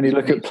bad sign when you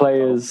look at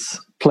players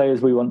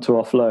we want to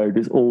offload.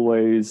 It's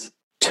always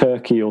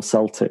Turkey or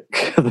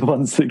Celtic are the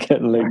ones that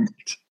get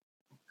linked.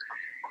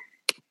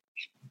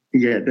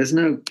 Yeah, there's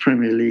no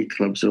Premier League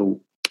clubs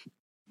who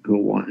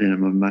want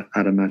him,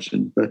 I'd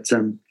imagine. But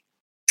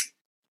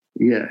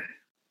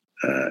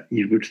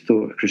you would have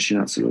thought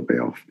Christian Atsu will be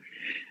off.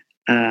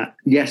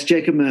 Yes,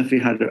 Jacob Murphy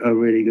had a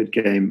really good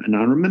game. And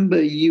I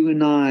remember you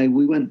and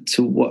we went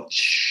to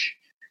watch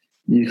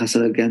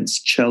Newcastle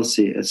against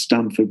Chelsea at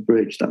Stamford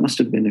Bridge. That must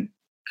have been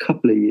a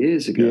couple of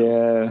years ago.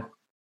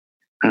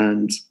 Yeah.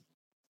 And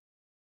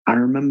I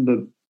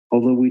remember,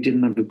 although we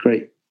didn't have a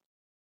great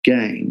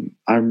game,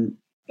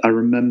 I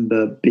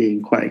remember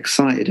being quite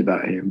excited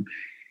about him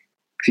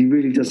because he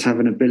really does have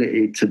an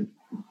ability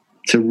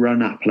to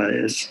run at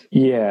players.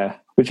 Yeah,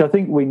 which I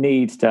think we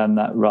need down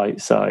that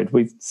right side.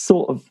 We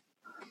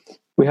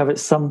have it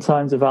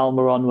sometimes with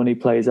Almiron when he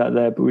plays out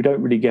there, but we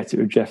don't really get it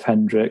with Jeff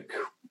Hendrick.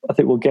 I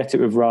think we'll get it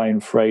with Ryan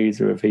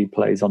Fraser if he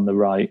plays on the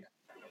right.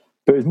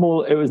 But it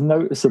was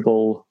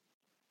noticeable.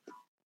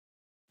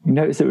 You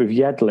notice it with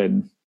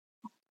Yedlin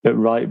at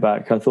right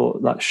back. I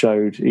thought that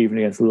showed even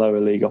against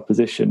lower league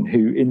opposition,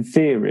 who in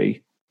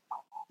theory,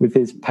 with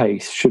his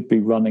pace, should be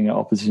running at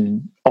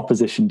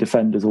opposition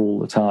defenders all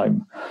the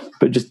time,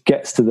 but just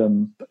gets to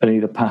them and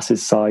either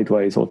passes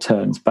sideways or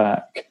turns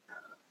back.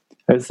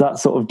 It's that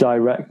sort of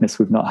directness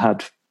we've not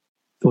had,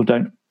 or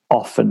don't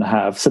often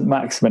have. St.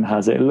 Maximin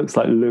has it. It looks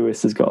like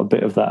Lewis has got a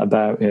bit of that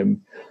about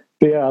him.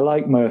 But yeah, I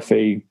like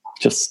Murphy.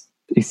 Just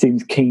he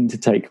seems keen to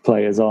take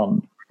players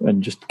on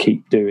and just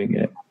keep doing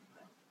it.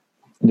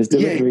 And his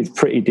delivery is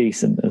pretty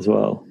decent as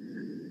well.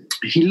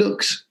 He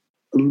looks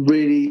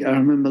really... I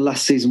remember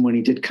last season when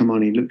he did come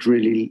on, he looked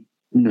really...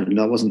 No,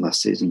 that wasn't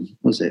last season,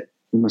 was it?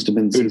 It must have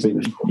been the season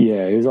before.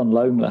 Yeah, he was on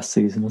loan last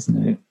season,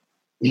 wasn't he?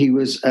 He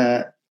was...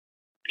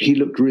 he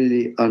looked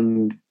really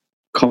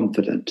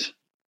unconfident.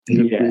 He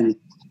looked really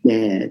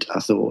scared, I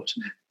thought.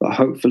 But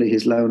hopefully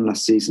his loan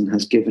last season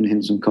has given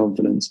him some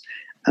confidence.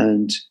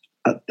 And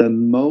at the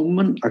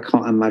moment, I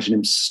can't imagine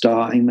him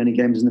starting many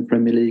games in the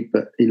Premier League,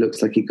 but he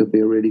looks like he could be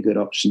a really good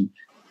option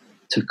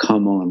to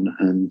come on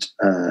and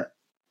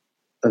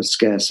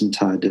scare some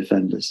tired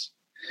defenders.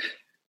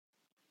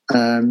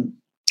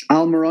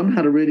 Almiron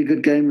had a really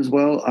good game as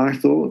well, I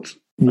thought.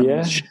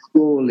 Yeah.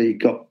 Surely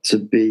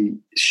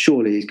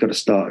he's got to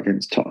start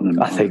against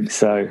Tottenham. I think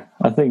so.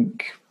 I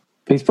think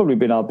he's probably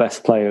been our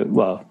best player.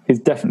 Well, he's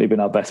definitely been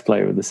our best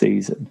player of the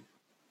season.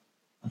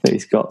 I think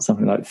he's got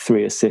something like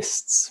 3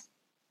 assists.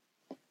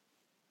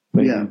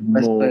 Best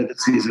player of the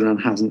season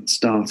and hasn't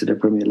started a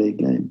Premier League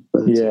game.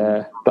 But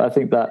I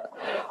think that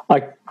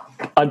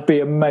I'd be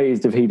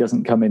amazed if he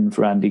doesn't come in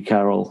for Andy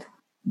Carroll.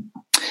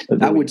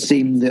 That would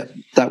seem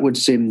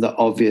the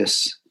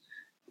obvious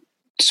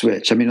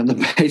switch. I mean, on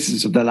the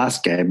basis of the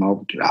last game, I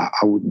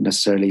wouldn't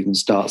necessarily even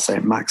start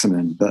St.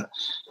 Maximin. But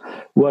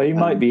he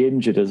might be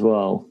injured as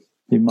well.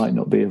 He might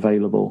not be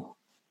available.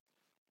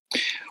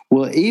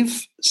 Well,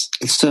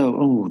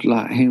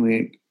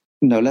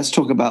 let's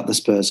talk about the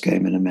Spurs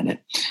game in a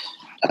minute.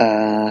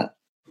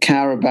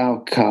 Carabao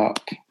Cup.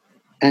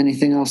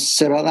 Anything else to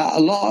say about that?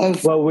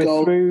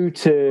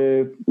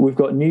 We've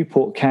got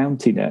Newport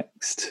County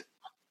next.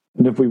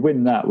 And if we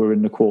win that, we're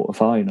in the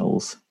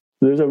quarterfinals.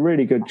 There's a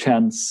really good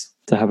chance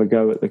to have a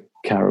go at the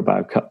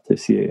Carabao Cup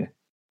this year.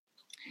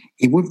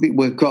 It would be.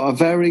 We're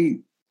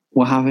having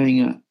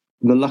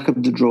the luck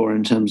of the draw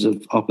in terms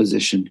of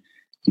opposition.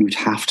 You would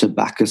have to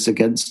back us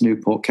against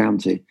Newport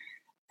County.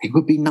 It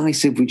would be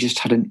nice if we just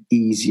had an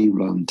easy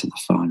run to the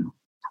final.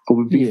 I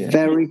would be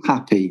very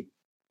happy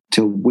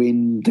to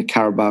win the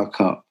Carabao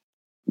Cup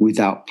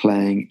without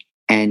playing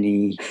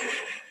any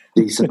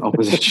decent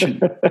opposition.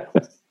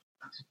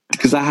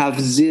 Because I have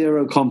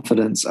zero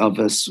confidence of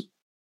us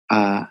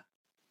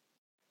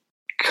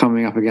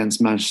coming up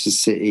against Manchester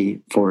City,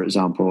 for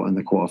example, in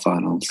the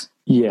quarterfinals.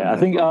 Yeah, I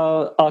think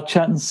our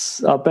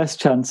best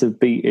chance of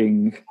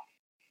beating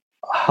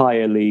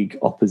higher league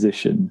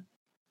opposition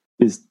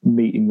is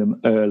meeting them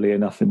early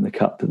enough in the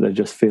cup that they're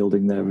just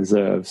fielding their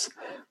reserves.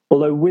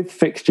 Although with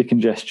fixture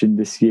congestion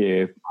this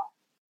year,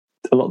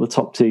 a lot of the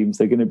top teams,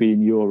 they're going to be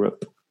in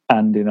Europe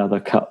and in other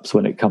cups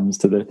when it comes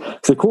to the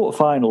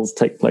quarterfinals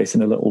take place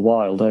in a little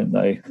while, don't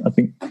they? I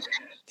think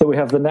so. We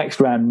have the next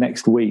round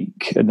next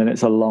week, and then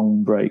it's a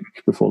long break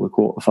before the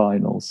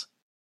quarterfinals.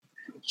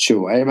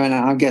 Sure. I mean,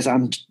 I guess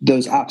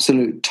those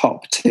absolute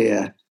top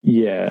tier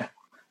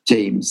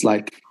teams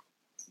like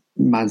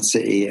Man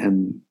City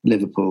and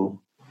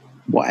Liverpool,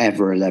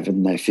 whatever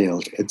 11 they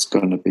field, it's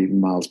going to be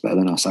miles better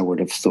than us, I would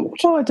have thought.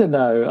 Oh, I don't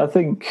know. I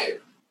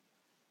think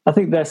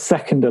their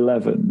second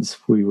 11s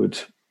we would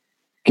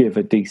give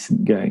a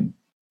decent game.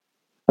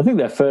 I think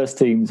their first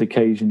teams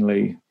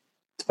occasionally,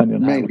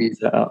 depending on how we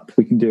set up,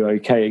 we can do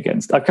okay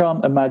against. I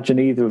can't imagine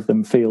either of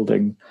them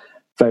fielding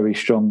very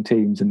strong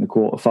teams in the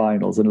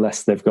quarterfinals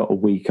unless they've got a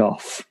week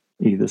off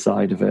either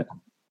side of it.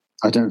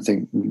 I don't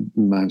think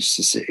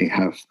Manchester City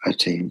have a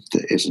team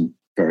that isn't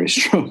very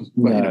strong.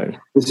 No.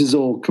 This is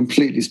all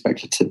completely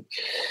speculative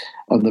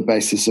on the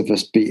basis of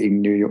us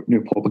beating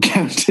Newport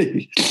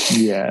County.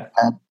 Yeah.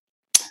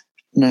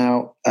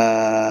 Now,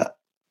 a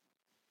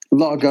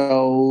lot of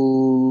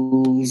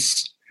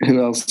goals.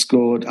 Who else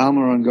scored?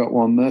 Almiron got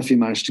one. Murphy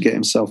managed to get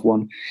himself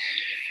one.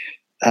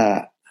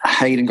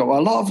 Hayden got one.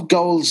 A lot of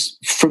goals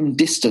from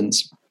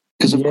distance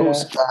because, of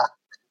course,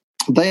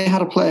 they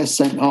had a player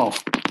sent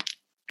off.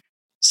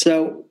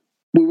 So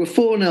we were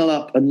 4-0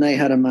 up and they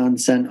had a man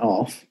sent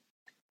off.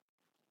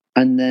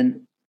 And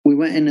then we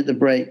went in at the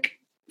break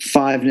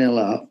 5-0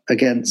 up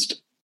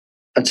against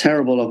a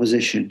terrible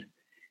opposition.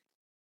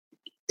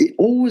 It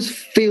always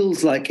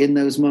feels like in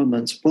those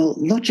moments, well,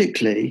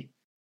 logically,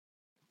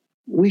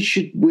 we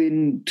should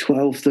win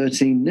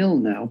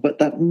 12-13-0 now, but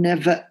that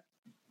never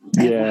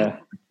happened.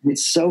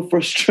 It's so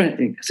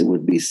frustrating because it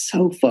would be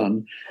so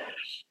fun.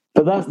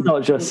 But that's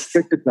not just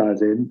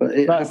criticizing, but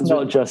that's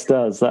not just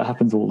us. That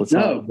happens all the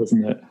time,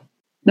 doesn't it?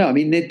 No, I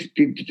mean,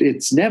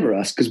 it's never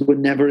us because we're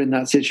never in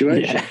that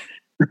situation.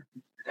 Yeah.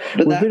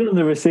 But we've been on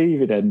the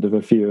receiving end of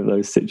a few of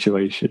those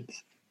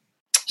situations.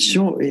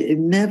 Sure, it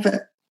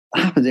never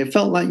happens. It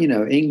felt like,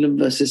 England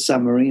versus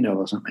San Marino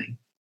or something.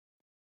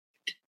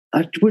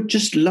 I would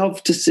just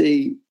love to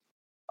see.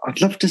 I'd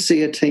love to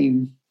see a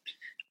team.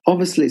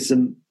 Obviously,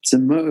 some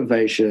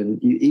motivation.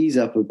 You ease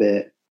up a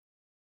bit.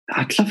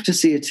 I'd love to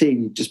see a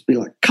team just be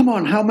like, "Come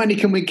on, how many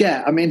can we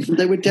get?" I mean,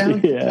 they were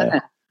down.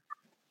 It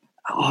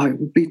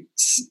would be.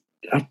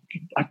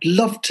 I'd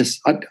love to.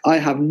 I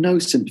have no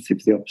sympathy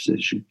for the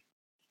opposition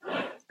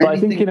But I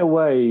think in a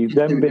way,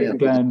 them being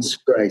down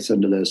disgrace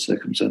under those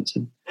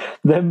circumstances.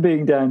 Them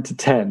being down to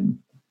 10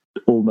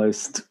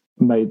 almost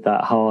made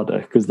that harder,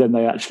 because then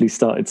they actually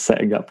started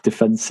setting up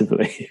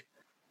defensively.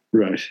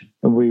 Right.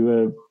 And we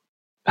were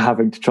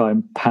having to try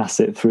and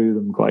pass it through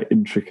them quite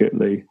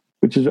intricately,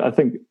 which is, I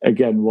think,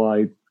 again,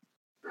 why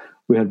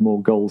we had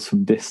more goals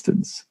from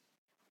distance.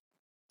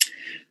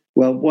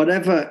 Well,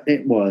 whatever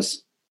it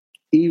was,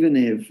 even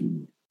if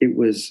it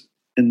was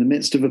in the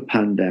midst of a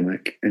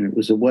pandemic and it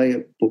was away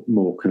at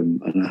Morecambe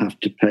and I have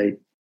to pay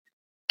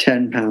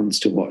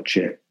 £10 to watch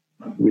it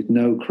with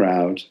no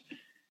crowd,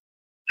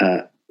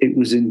 it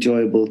was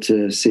enjoyable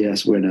to see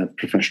us win a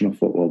professional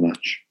football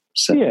match.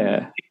 So,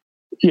 yeah,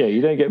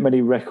 you don't get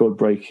many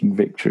record-breaking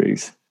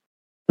victories,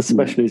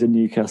 especially as a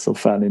Newcastle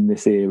fan in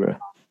this era.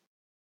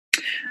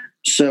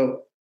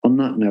 So, on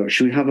that note,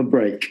 should we have a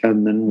break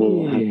and then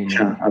we'll have a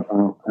chat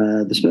about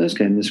the Spurs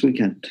game this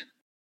weekend?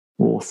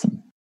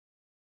 Awesome.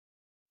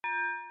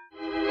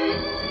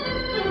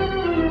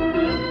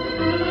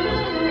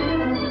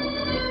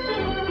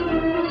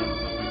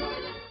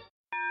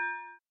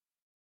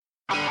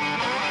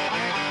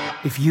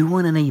 If you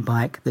want an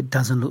e-bike that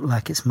doesn't look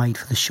like it's made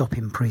for the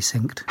shopping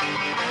precinct,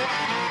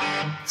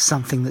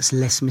 something that's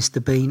less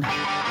Mr. Bean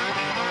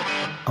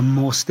and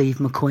more Steve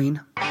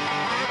McQueen,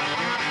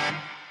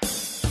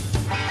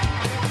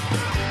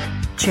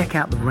 check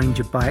out the range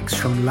of bikes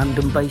from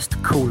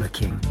London-based Cooler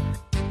King.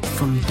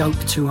 From dope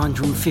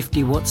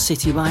 250-watt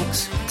city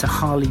bikes to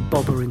Harley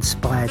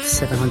Bobber-inspired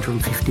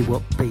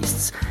 750-watt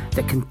beasts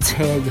that can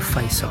tear your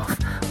face off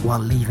while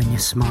leaving your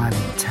smile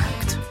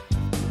intact.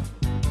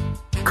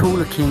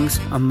 Cooler Kings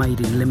are made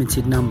in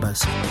limited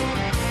numbers,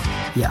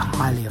 yet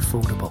highly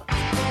affordable.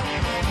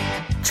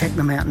 Check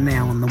them out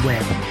now on the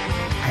web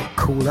at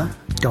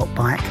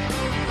cooler.bike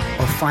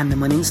or find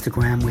them on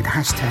Instagram with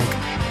hashtag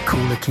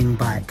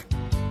CoolerKingBike.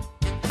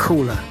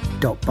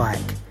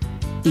 Cooler.bike.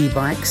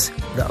 E-bikes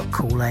that are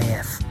cool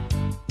AF.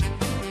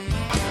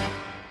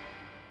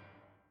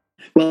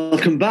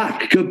 Welcome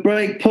back. Good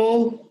break,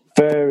 Paul.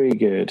 Very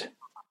good.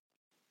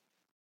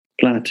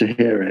 Glad to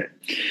hear it.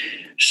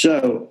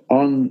 So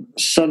on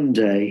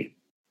Sunday,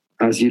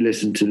 as you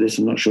listen to this,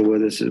 I'm not sure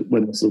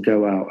when this will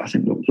go out. I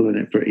think we're pulling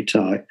it pretty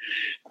tight.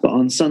 But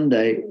on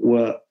Sunday,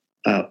 we're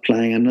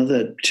playing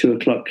another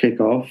 2:00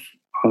 kickoff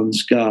on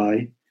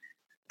Sky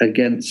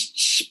against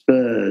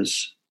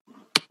Spurs.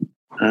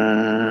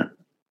 How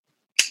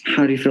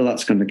do you feel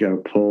that's going to go,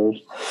 Paul?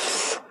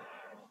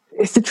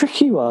 It's a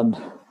tricky one.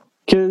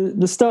 Because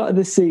the start of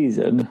the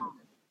season,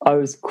 I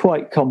was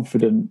quite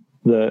confident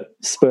that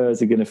Spurs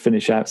are going to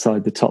finish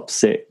outside the top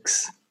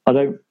 6. I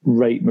don't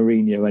rate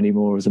Mourinho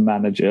anymore as a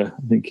manager.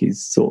 I think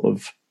he's sort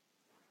of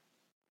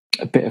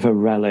a bit of a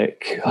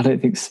relic. I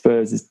don't think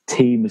Spurs'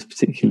 team is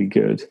particularly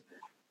good.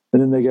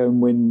 And then they go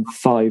and win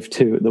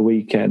 5-2 at the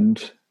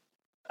weekend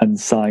and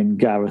sign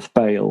Gareth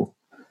Bale.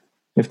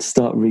 You have to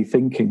start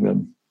rethinking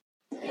them.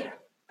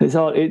 It's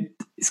hard.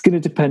 It's going to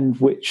depend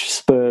which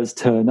Spurs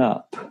turn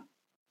up.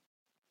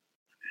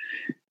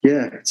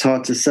 Yeah, it's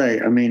hard to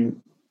say. I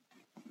mean,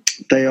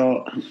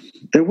 they're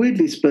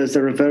weirdly Spurs.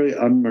 They're a very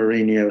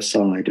un-Mourinho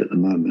side at the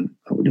moment,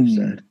 I would have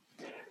said.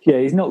 Yeah,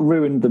 he's not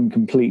ruined them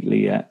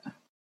completely yet,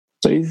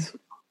 but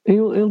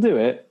he'll do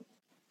it.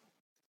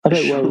 I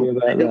don't worry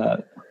about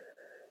that.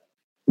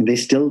 They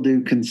still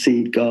do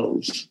concede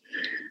goals,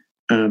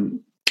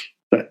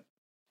 but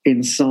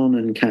in Son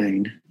and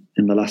Kane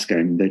in the last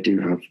game, they do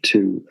have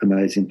two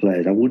amazing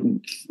players. I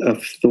wouldn't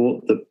have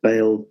thought that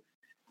Bale.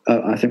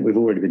 I think we've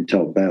already been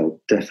told Bale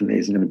definitely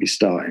isn't going to be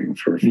starting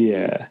for a few.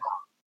 Yeah.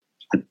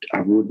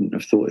 I wouldn't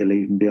have thought he'll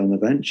even be on the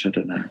bench. I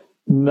don't know.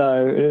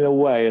 No, in a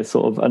way, a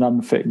sort of an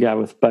unfit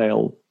Gareth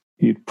Bale,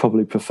 you'd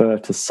probably prefer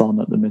to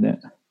Son at the minute.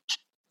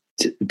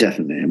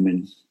 Definitely. I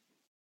mean,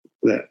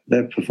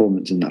 their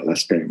performance in that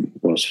last game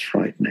was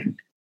frightening.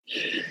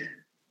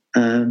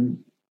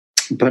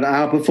 But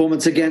our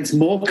performance against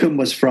Morecambe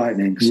was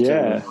frightening.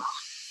 Yeah.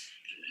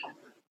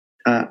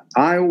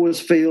 I always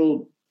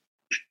feel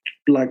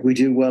like we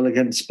do well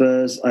against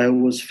Spurs. I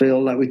always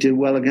feel like we do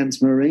well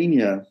against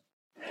Mourinho.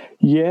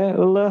 Yeah,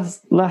 well,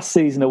 last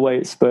season away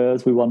at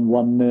Spurs, we won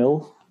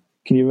 1-0.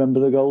 Can you remember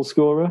the goal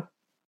scorer?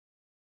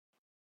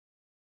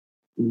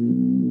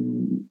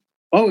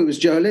 Oh, it was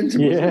Joe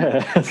Linton.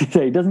 Yeah,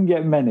 he doesn't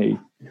get many.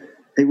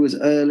 It was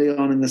early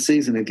on in the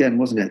season again,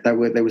 wasn't it?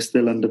 They were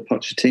still under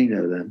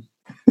Pochettino then.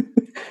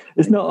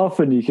 It's not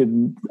often you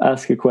can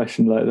ask a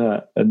question like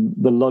that, and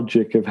the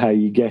logic of how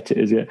you get it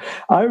is, yeah.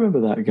 I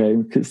remember that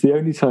game because it's the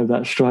only time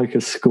that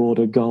striker scored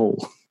a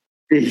goal.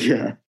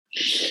 Yeah.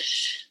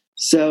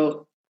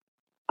 So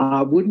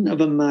I wouldn't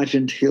have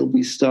imagined he'll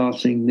be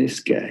starting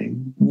this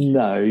game.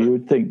 No, you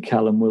would think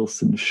Callum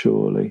Wilson,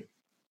 surely.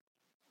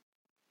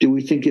 Do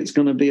we think it's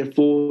going to be a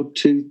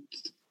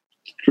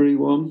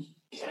 4-2-3-1?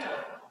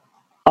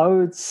 I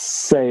would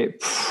say it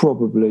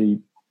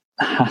probably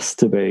has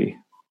to be.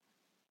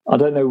 I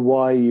don't know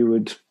why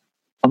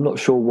I'm not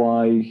sure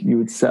why you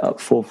would set up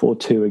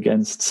 4-4-2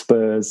 against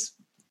Spurs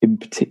in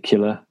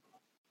particular.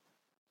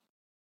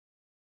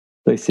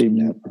 They seem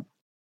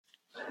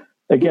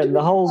again,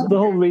 the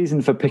whole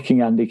reason for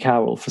picking Andy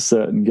Carroll for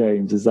certain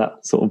games is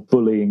that sort of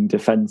bullying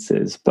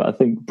defences. But I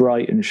think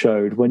Brighton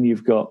showed when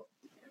you've got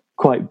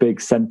quite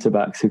big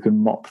centre-backs who can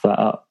mop that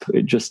up,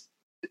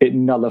 it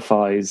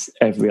nullifies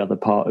every other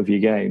part of your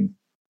game.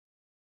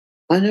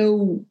 I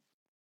know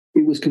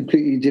it was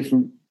completely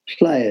different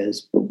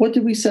players, but what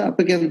did we set up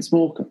against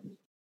Morecambe?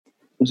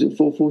 Was it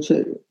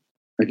 4-4-2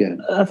 again?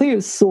 I think it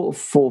was sort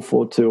of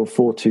 4-4-2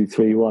 or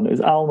 4-2-3-1. It was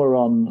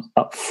Almiron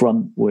up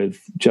front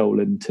with Joe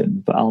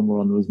Linton, but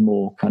Almiron was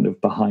more kind of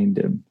behind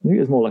him. I think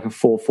it was more like a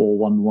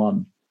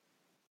 4-4-1-1,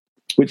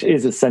 which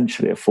is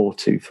essentially a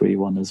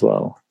 4-2-3-1 as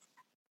well.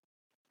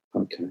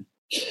 Okay.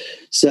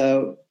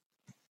 So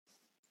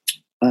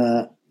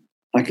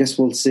I guess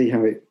we'll see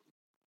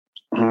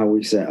how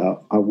we set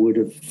up. I would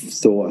have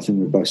thought, I think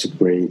we both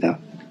agree, that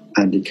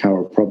Andy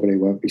Carroll probably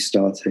won't be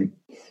starting.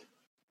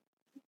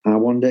 I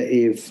wonder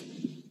if,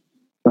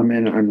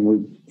 and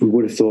we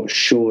would have thought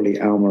surely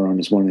Almiron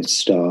is wanting to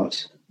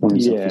start.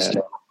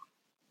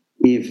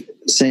 If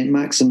St.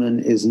 Maximin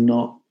is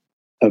not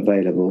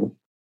available,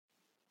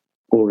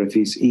 or if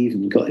he's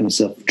even got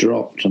himself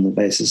dropped on the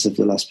basis of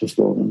the last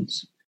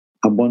performance,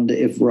 I wonder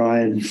if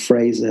Ryan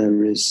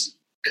Fraser is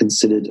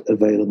considered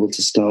available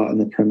to start in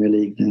the Premier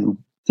League now.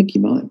 I think he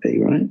might be,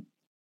 right?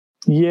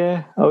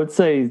 Yeah, I would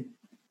say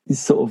he's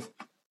sort of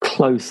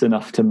close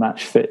enough to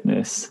match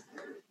fitness.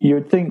 You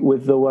would think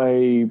with the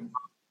way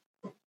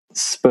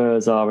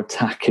Spurs are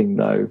attacking,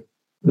 though,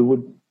 there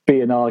would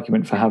be an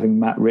argument for having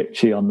Matt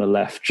Ritchie on the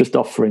left, just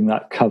offering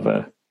that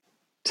cover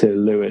to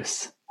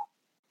Lewis.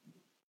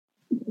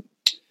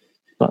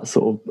 That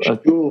sort of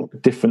a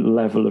different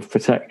level of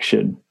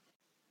protection.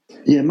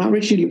 Yeah, Matt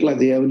Ritchie looked like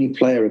the only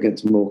player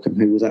against Morecambe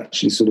who was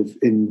actually sort of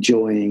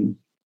enjoying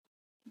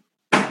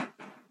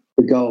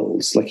the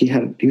goals. Like he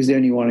was the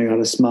only one who had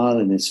a smile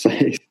on his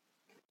face.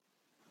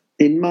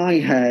 In my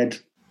head,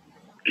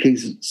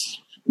 he's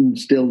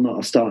still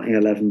not a starting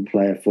 11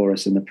 player for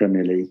us in the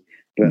Premier League.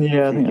 But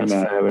yeah, I think that's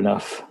fair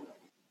enough.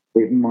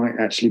 It might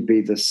actually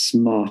be the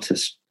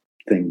smartest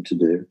thing to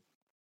do.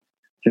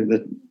 I think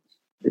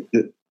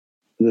that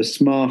the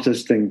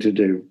smartest thing to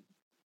do,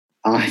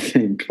 I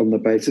think, on the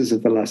basis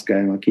of the last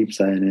game, I keep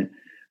saying it,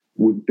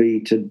 would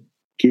be to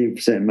give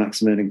St.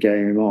 Maximin a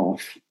game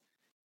off.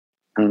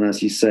 And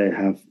as you say,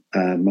 have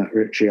Matt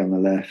Ritchie on the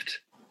left,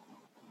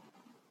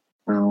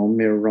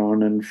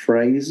 Almiron and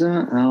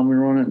Fraser.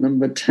 Almiron at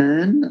number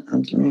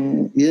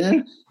 10.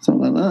 Yeah,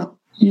 something like that.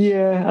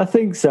 Yeah, I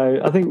think so.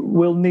 I think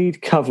we'll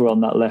need cover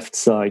on that left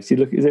side. So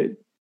you look, is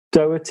it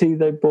Doherty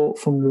they bought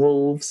from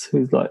Wolves,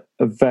 who's like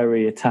a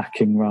very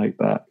attacking right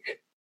back?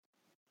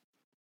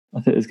 I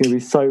think there's going to be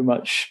so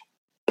much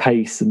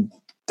pace and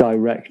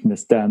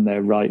directness down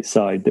their right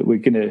side that we're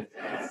going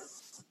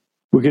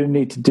to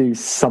need to do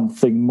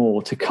something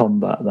more to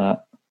combat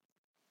that.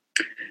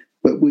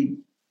 But we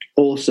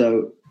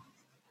also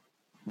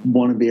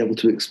want to be able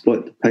to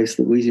exploit the pace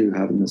that we do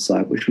have on the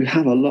side, which we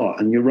have a lot.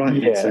 And you're right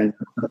in saying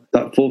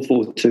that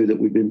 4-4-2 that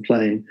we've been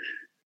playing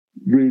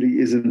really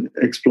isn't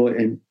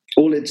exploiting.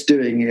 All it's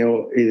doing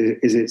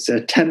is it's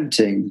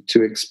attempting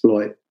to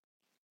exploit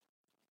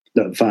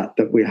the fact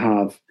that we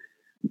have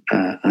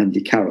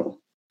Andy Carroll.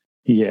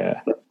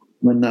 Yeah. But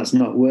when that's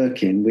not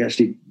working, we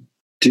actually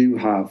do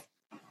have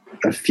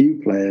a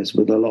few players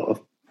with a lot of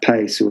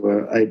pace who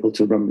are able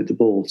to run with the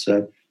ball.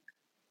 So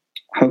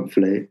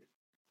hopefully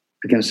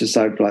against a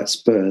side like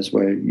Spurs,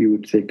 where you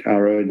would think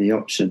our only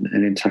option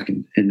in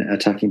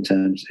attacking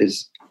terms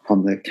is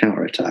on the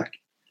counter-attack.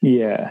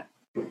 Yeah.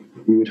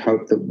 We would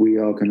hope that we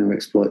are going to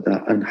exploit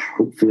that and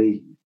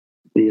hopefully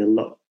be a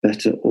lot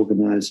better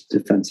organised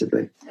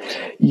defensively.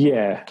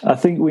 Yeah, I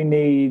think we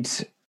need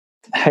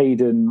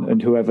Hayden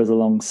and whoever's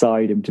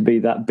alongside him to be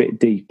that bit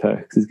deeper,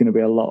 because there's going to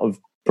be a lot of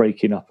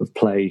breaking up of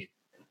play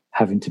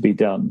having to be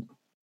done.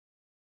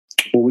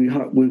 Well,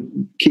 we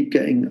keep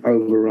getting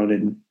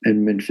overrun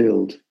in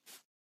midfield,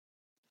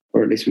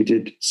 or at least we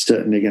did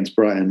certainly against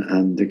Brighton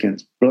and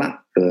against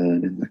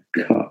Blackburn in the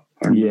Cup.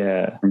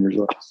 Yeah.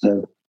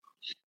 So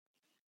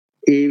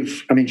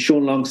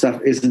Sean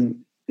Longstaff isn't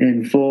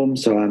in form,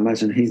 so I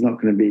imagine he's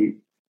not going to be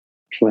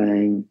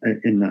playing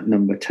in that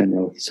number 10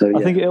 role. So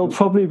I think it'll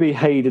probably be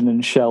Hayden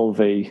and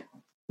Shelvey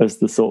as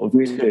the sort of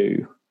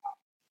two.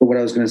 But what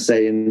I was going to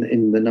say,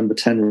 in the number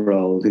 10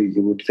 role, who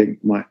you would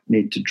think might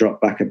need to drop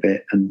back a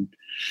bit, and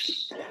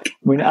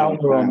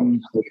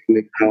Almiron's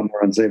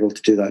able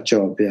to do that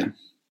job. Yeah,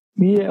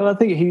 well, I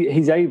think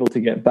he's able to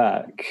get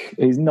back.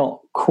 He's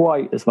not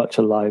quite as much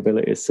a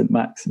liability as St.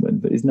 Maximin,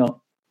 but he's not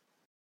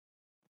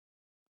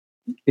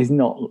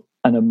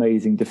an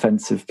amazing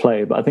defensive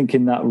player. But I think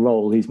in that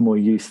role, he's more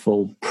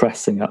useful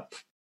pressing up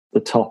the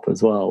top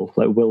as well.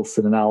 Like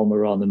Wilson and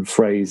Almiron and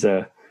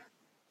Fraser,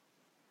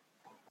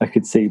 I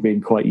could see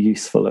being quite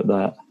useful at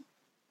that.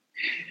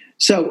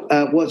 So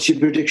what's your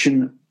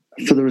prediction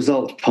for the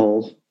result,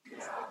 Paul?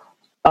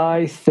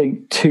 I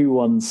think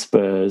 2-1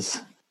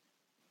 Spurs.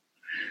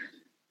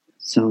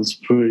 Sounds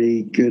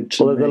pretty good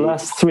to me. The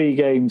last 3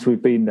 games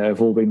we've been there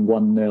have all been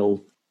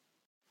 1-0.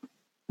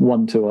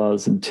 1 to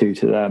us and 2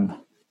 to them.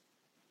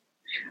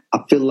 I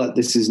feel like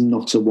this is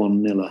not a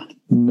 1-0.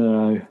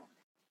 No.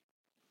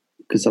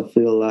 Because I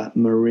feel like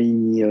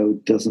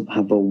Mourinho doesn't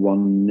have a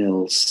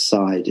 1-0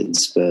 side in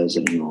Spurs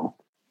anymore.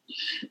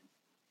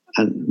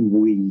 And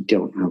we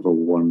don't have a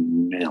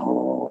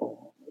 1-0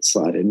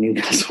 side in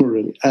Newcastle,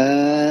 really.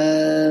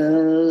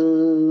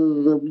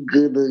 I'm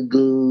gonna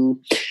go.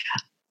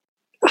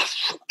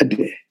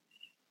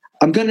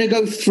 I'm going to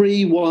go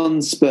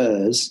 3-1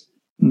 Spurs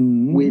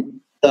with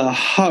the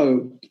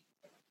hope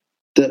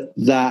that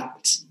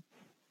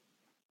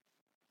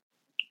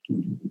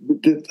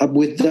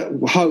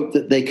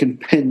they can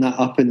pin that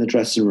up in the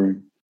dressing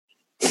room.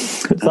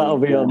 That'll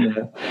be on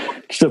there.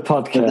 Just a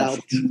podcast.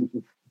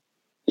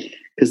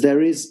 Because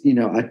there is,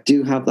 I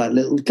do have that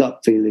little gut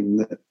feeling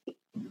that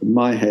in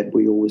my head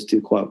we always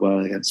do quite well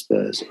against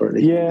Spurs. Or at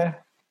least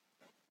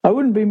I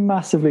wouldn't be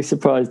massively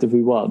surprised if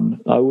we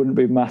won. I wouldn't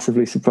be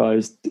massively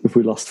surprised if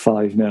we lost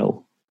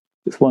 5-0.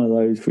 It's one of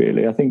those,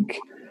 really. I think,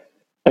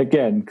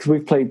 again, because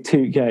we've played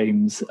 2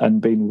 games and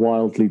been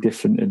wildly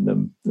different in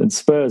them, and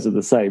Spurs are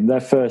the same. Their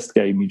first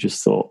game, you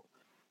just thought,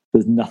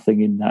 there's nothing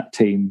in that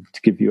team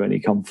to give you any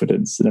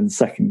confidence. And then the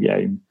second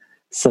game,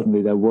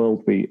 suddenly they're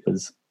world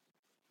beaters.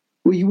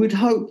 Well, you would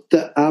hope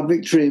that our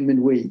victory in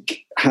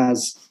midweek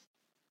has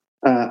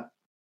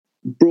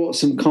brought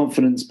some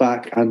confidence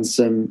back and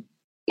some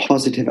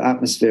positive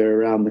atmosphere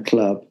around the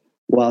club,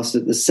 whilst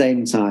at the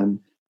same time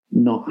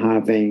not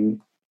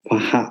having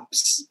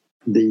perhaps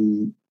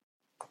there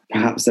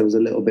was a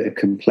little bit of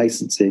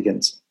complacency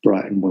against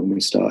Brighton when we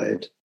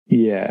started.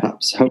 Yeah.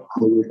 Perhaps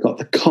hopefully we've got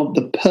the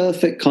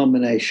perfect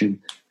combination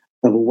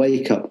of a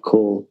wake-up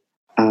call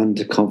and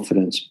a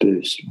confidence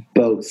boost,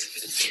 both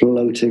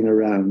floating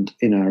around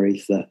in our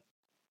ether,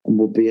 and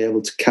we'll be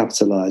able to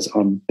capitalise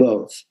on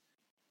both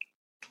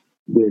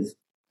with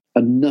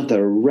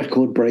another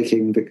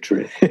record-breaking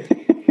victory.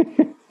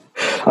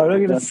 I'm not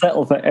going to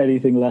settle for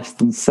anything less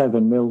than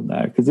 7-0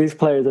 now, because these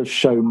players have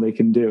shown they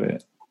can do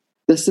it.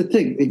 That's the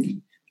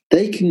thing.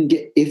 If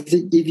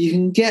you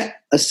can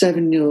get a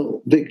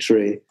 7-0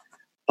 victory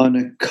on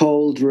a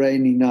cold,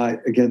 rainy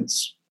night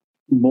against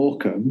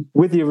Morecambe,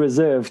 with your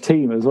reserve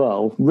team as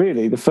well,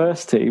 really, the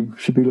first team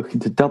should be looking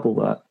to double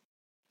that.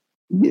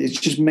 It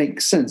just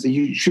makes sense.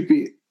 You should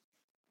be.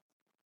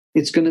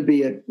 It's going to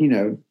be a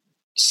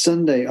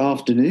Sunday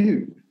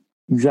afternoon.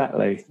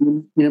 Exactly.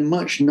 In a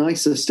much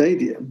nicer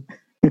stadium.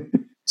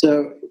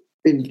 So,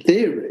 in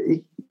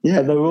theory, yeah,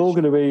 and they're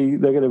going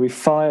to be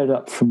fired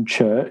up from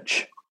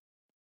church.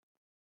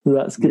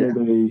 That's going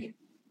to be.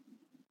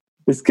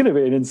 It's going to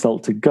be an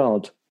insult to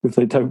God if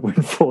they don't win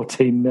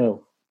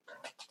 14-0.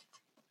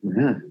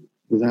 Yeah,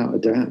 without a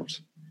doubt.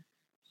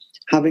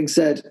 Having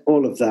said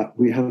all of that,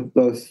 we have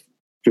both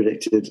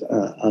predicted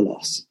a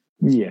loss.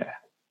 Yeah.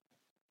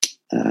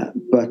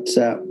 But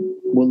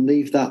we'll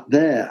leave that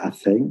there, I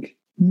think.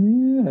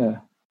 Yeah.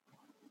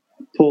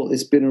 Paul,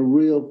 it's been a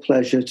real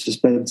pleasure to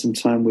spend some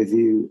time with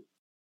you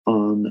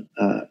on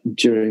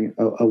during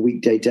a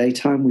weekday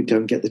daytime. We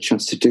don't get the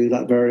chance to do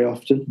that very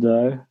often.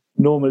 No.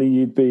 Normally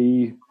you'd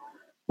be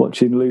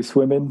watching Loose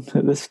Women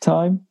at this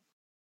time.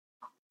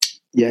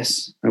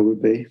 Yes, I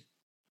would be.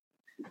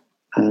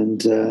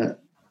 And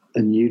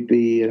you'd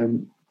be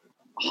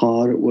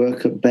hard at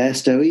work at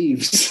Bairstow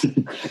Eves.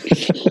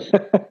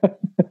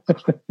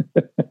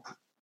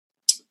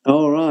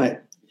 All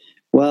right.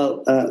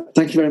 Well,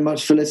 thank you very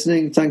much for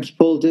listening. Thank you,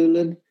 Paul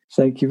Doolan.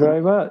 Thank you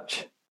very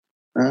much.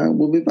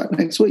 We'll be back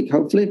next week,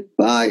 hopefully.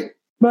 Bye.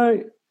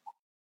 Bye.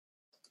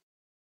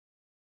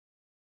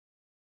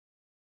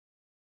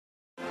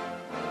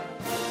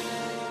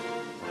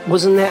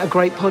 Wasn't that a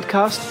great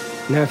podcast?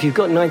 Now, if you've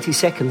got 90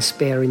 seconds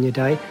spare in your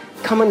day,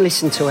 come and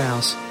listen to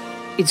ours.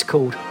 It's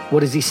called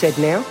What Has He Said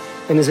Now?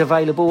 And is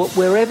available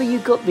wherever you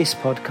got this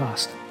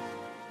podcast.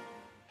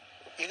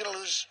 You're going to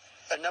lose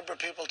a number of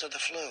people to the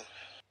flu.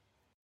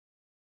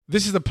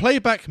 This is a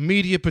Playback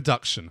Media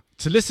production.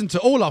 To listen to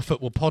all our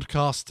football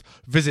podcasts,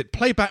 visit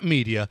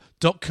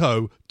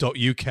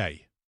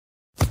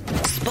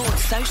playbackmedia.co.uk.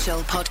 Sports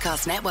Social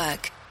Podcast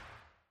Network.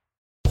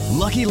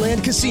 Lucky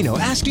Land Casino,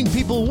 asking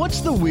people, what's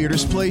the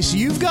weirdest place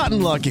you've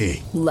gotten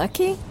lucky?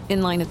 Lucky?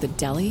 In line at the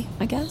deli,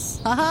 I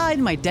guess? Aha,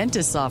 in my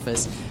dentist's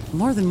office.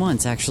 More than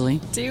once,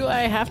 actually. Do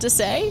I have to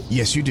say?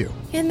 Yes, you do.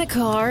 In the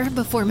car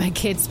before my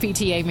kids'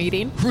 PTA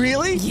meeting.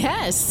 Really?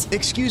 Yes.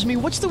 Excuse me,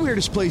 what's the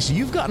weirdest place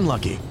you've gotten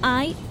lucky?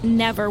 I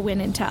never win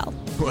and tell.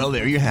 Well,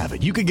 there you have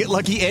it. You can get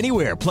lucky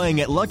anywhere,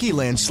 playing at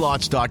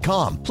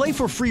LuckyLandSlots.com. Play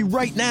for free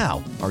right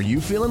now. Are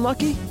you feeling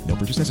lucky? No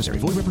purchase necessary.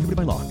 Void where prohibited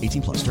by law.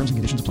 18+. Terms and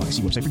conditions apply.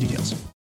 See website for details.